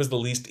was the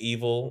least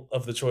evil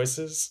of the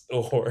choices,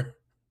 or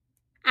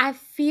I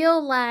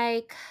feel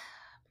like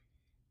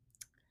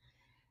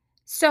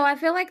I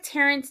feel like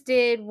Terrence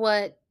did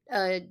what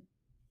a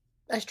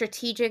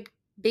strategic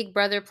Big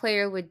Brother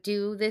player would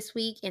do this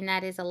week, and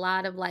that is a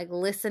lot of like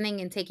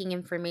listening and taking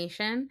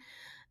information.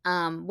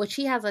 Which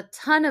he has a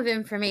ton of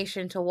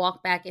information to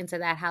walk back into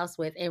that house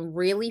with and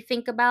really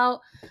think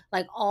about,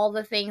 like all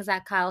the things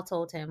that Kyle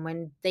told him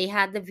when they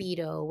had the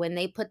veto, when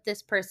they put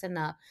this person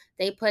up,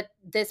 they put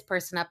this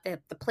person up, the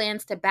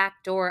plans to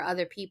backdoor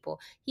other people.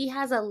 He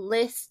has a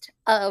list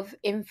of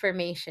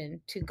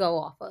information to go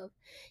off of.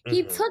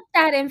 He hmm took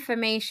that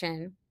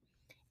information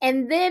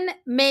and then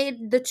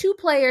made the two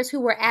players who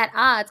were at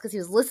odds because he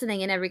was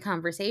listening in every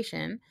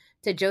conversation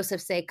to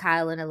Joseph say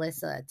Kyle and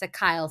Alyssa, to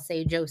Kyle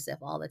say Joseph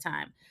all the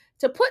time,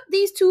 to put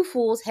these two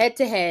fools head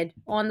to head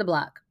on the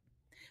block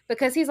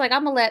because he's like,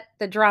 I'm gonna let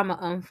the drama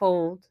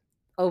unfold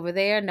over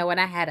there, knowing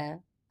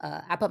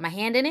I put my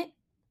hand in it,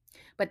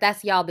 but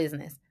that's y'all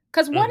business.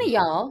 Because one of hmm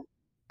y'all,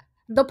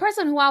 the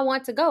person who I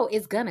want to go,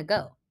 is gonna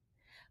go,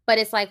 but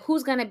it's like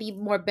who's gonna be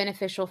more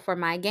beneficial for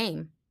my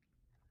game.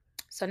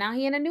 So now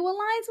he in a new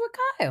alliance with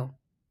Kyle.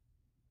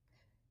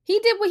 He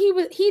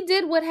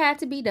did what had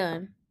to be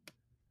done,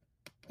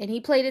 and he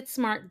played it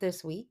smart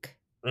this week.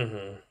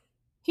 hmm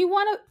He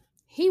won a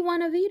he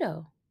won a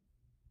veto.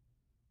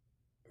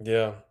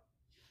 Yeah.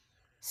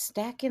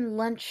 Stacking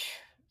lunch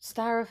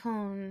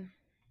styrofoam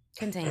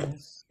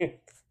containers,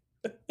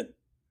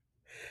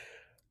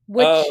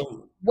 which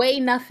um. weigh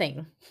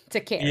nothing to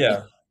carry.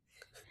 Yeah.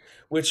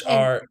 Which And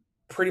are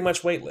pretty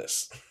much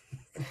weightless.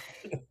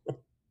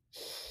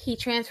 he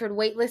transferred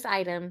weightless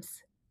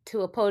items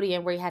to a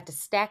podium where he had to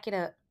stack it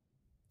up.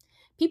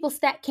 People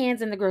stack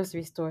cans in the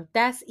grocery store.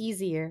 That's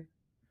easier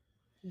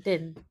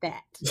than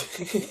that.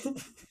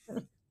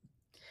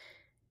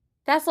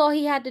 That's all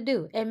he had to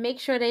do and make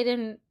sure they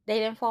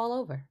didn't fall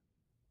over.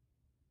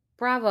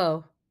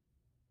 Bravo.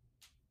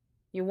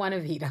 You won a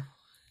veto.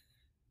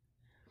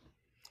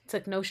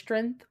 Took no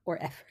strength or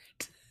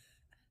effort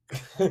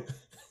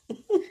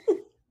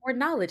or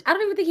knowledge. I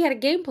don't even think he had a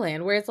game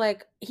plan where it's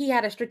like he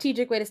had a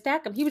strategic way to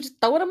stack them. He was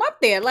just throwing them up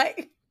there,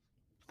 like,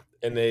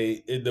 And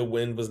the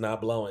wind was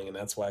not blowing, and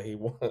that's why he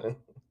won.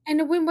 and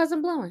the wind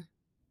wasn't blowing.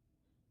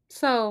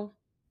 So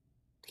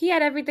he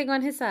had everything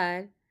on his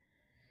side.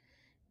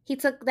 He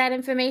took that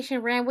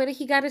information, ran with it.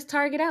 He got his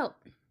target out,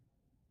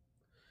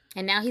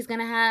 and now he's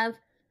gonna have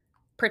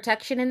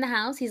protection in the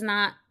house. He's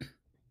not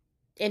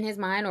in his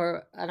mind,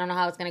 or I don't know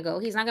how it's gonna go.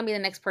 He's not gonna be the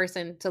next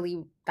person to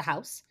leave the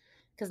house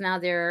because now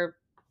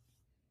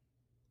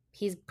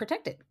he's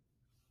protected.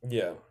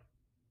 Yeah.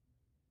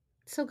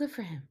 So good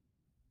for him.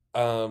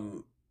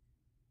 Um.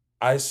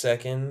 I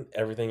second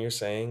everything you're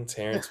saying.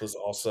 Terrence was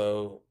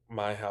also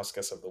my house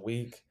guest of the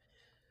week.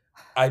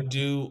 I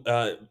do,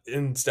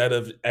 instead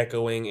of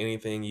echoing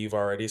anything you've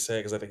already said,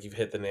 because I think you've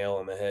hit the nail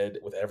on the head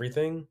with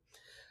everything,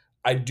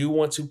 I do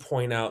want to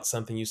point out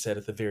something you said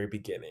at the very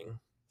beginning,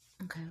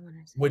 Okay, what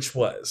did I say? which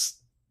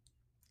was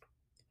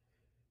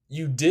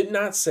you did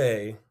not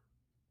say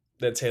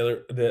that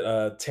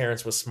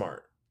Terrence was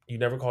smart. You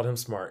never called him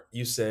smart.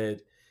 You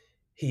said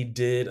he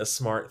did a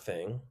smart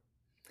thing.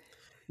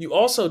 You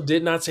also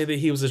did not say that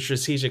he was a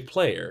strategic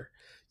player.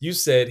 You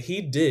said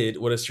he did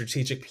what a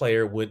strategic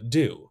player would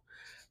do.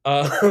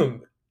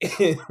 Um,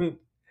 and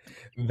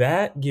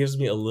that gives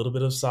me a little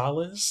bit of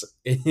solace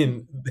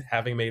in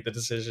having made the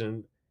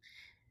decision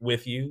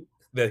with you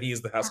that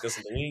he's the house guest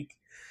of the week.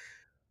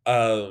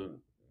 Um,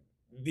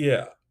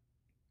 yeah.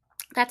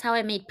 That's how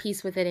I made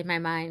peace with it in my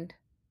mind.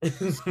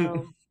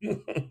 So,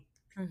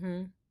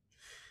 mhm.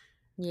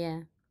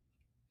 Yeah.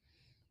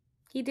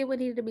 He did what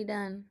needed to be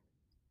done.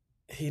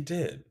 He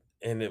did.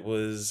 And they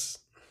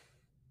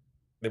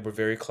were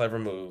very clever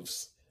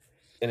moves,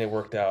 and it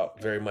worked out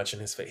very much in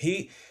his favor.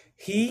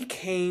 He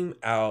came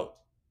out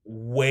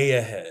way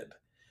ahead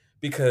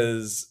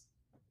because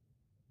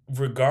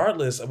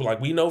regardless of, like,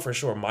 we know for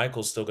sure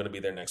Michael's still going to be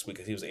there next week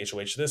because he was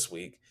HOH this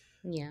week.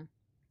 Yeah.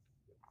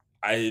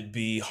 It'd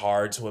be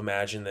hard to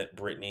imagine that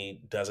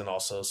Brittany doesn't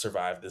also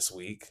survive this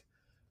week.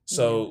 Yeah.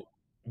 So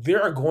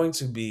there are going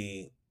to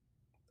be,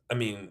 I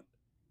mean,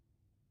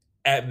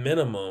 at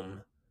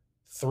minimum,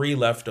 three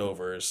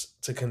leftovers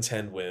to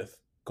contend with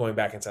going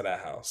back into that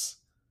house.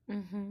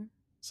 Mhm.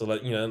 So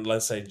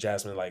let's say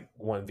Jasmine like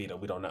one veto,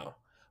 we don't know,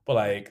 but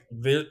like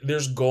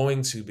there's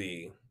going to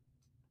be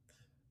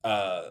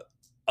uh,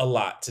 a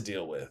lot to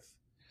deal with,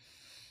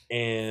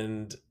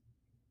 and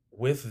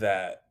with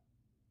that,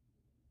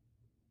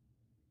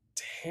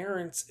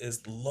 Terrence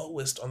is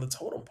lowest on the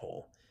totem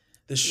pole.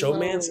 The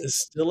showmance Low. is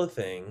still a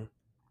thing.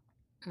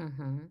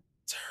 Mhm.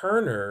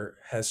 Turner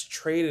has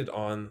traded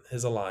on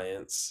his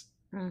alliance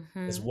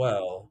as Mhm.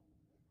 well,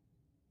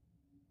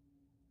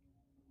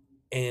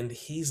 and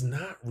he's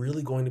not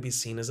really going to be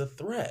seen as a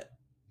threat.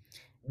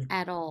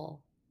 At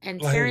all.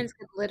 And Like, Terrence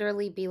could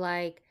literally be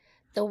like,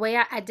 the way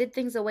I did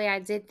things the way I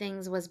did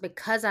things was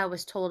because I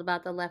was told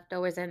about the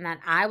leftovers and that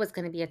I was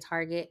going to be a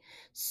target.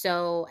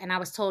 So, and I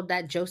was told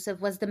that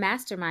Joseph was the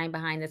mastermind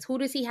behind this. Who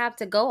does he have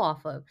to go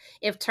off of?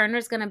 If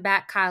Turner's going to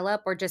back Kyle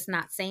up or just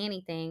not say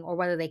anything, or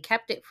whether they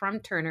kept it from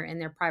Turner in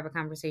their private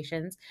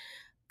conversations,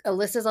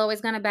 Alyssa's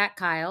always going to back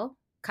Kyle.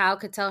 Kyle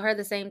could tell her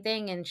the same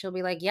thing and she'll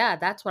be like, yeah,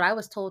 that's what I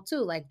was told too.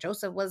 Like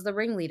Joseph was the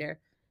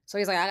ringleader. So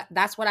he's like,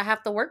 that's what I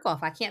have to work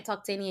off. I can't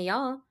talk to any of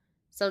y'all.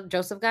 So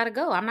Joseph got to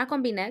go. I'm not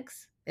going to be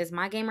next. It's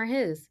my game or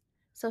his.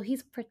 So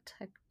he's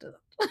protected.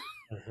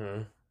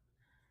 mhm,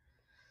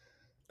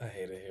 I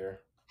hate it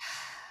here,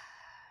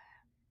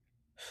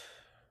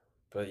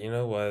 but you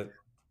know what?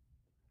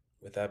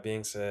 With that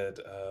being said,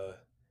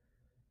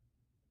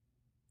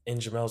 in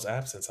Jamel's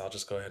absence, I'll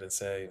just go ahead and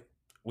say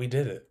we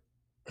did it.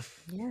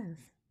 Yes.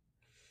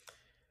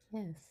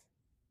 Yes.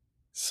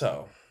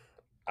 So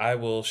I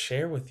will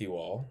share with you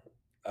all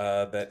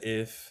that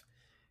if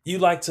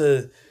you'd like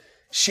to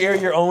share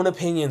your own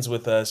opinions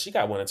with us, you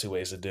got one or two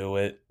ways to do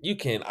it. You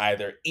can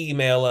either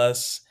email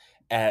us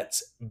at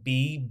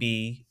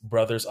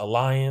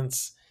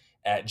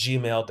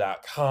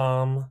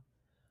bbbrothersalliance@gmail.com,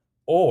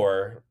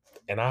 or,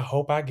 and I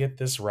hope I get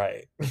this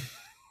right,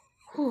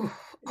 Whew.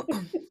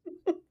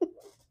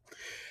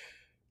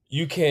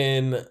 you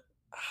can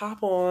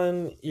hop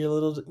on your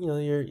little,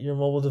 your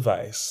mobile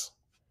device,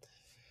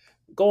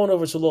 go on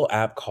over to a little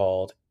app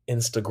called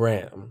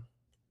Instagram,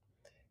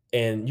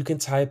 and you can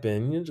type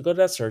in, go to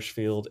that search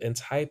field and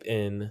type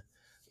in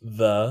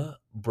the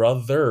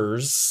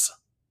Brothers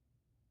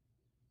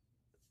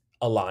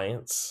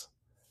Alliance.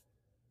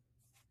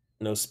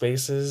 No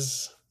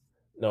spaces,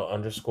 no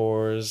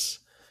underscores,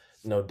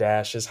 no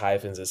dashes,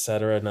 hyphens,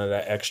 etc. None of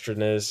that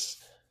extraness.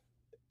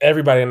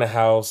 Everybody in the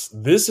house.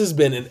 This has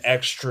been an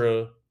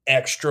extra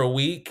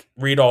week.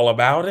 Read all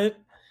about it.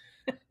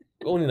 We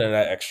don't need none of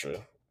that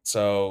extra.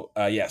 So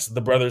yes,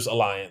 the Brothers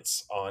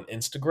Alliance on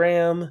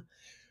Instagram.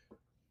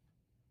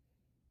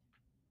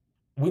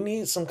 We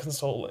need some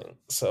consoling,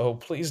 so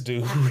please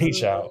do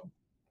reach out. Absolutely.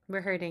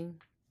 We're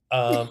hurting.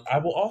 I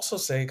will also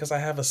say, because I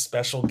have a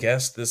special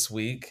guest this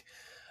week,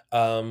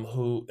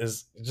 who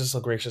is just so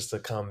gracious to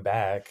come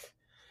back.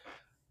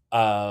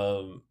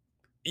 Um,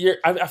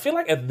 I feel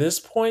like at this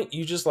point,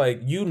 you just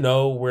like,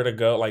 where to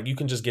go. Like, you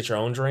can just get your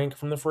own drink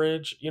from the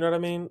fridge. You know what I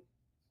mean? With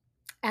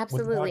the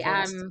Absolutely.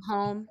 podcast, I'm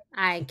home.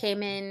 I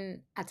came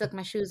in, I took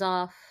my shoes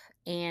off,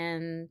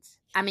 and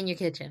I'm in your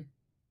kitchen.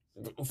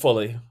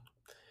 fully.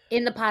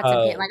 In the pots and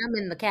pans, Uh, like, I'm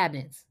in the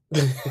cabinets.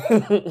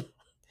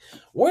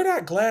 where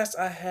that glass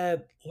I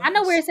had I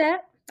know where last. it's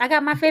at. I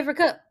got my favorite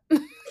cup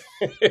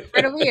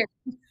right over here.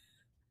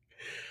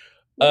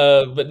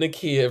 But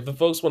Nakia, if the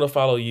folks want to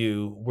follow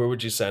you, where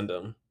would you send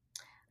them?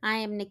 I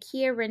am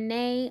Nekia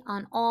Renee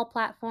on all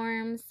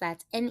platforms.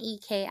 That's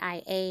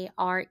NEKIARENEE.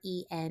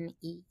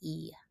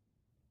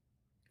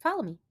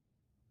 Follow me.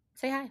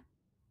 Say hi.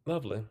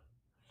 Lovely.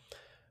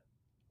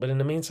 But in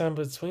the meantime,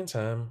 between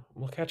time,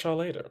 we'll catch y'all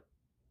later.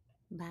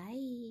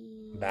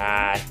 Bye.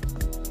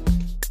 Bye.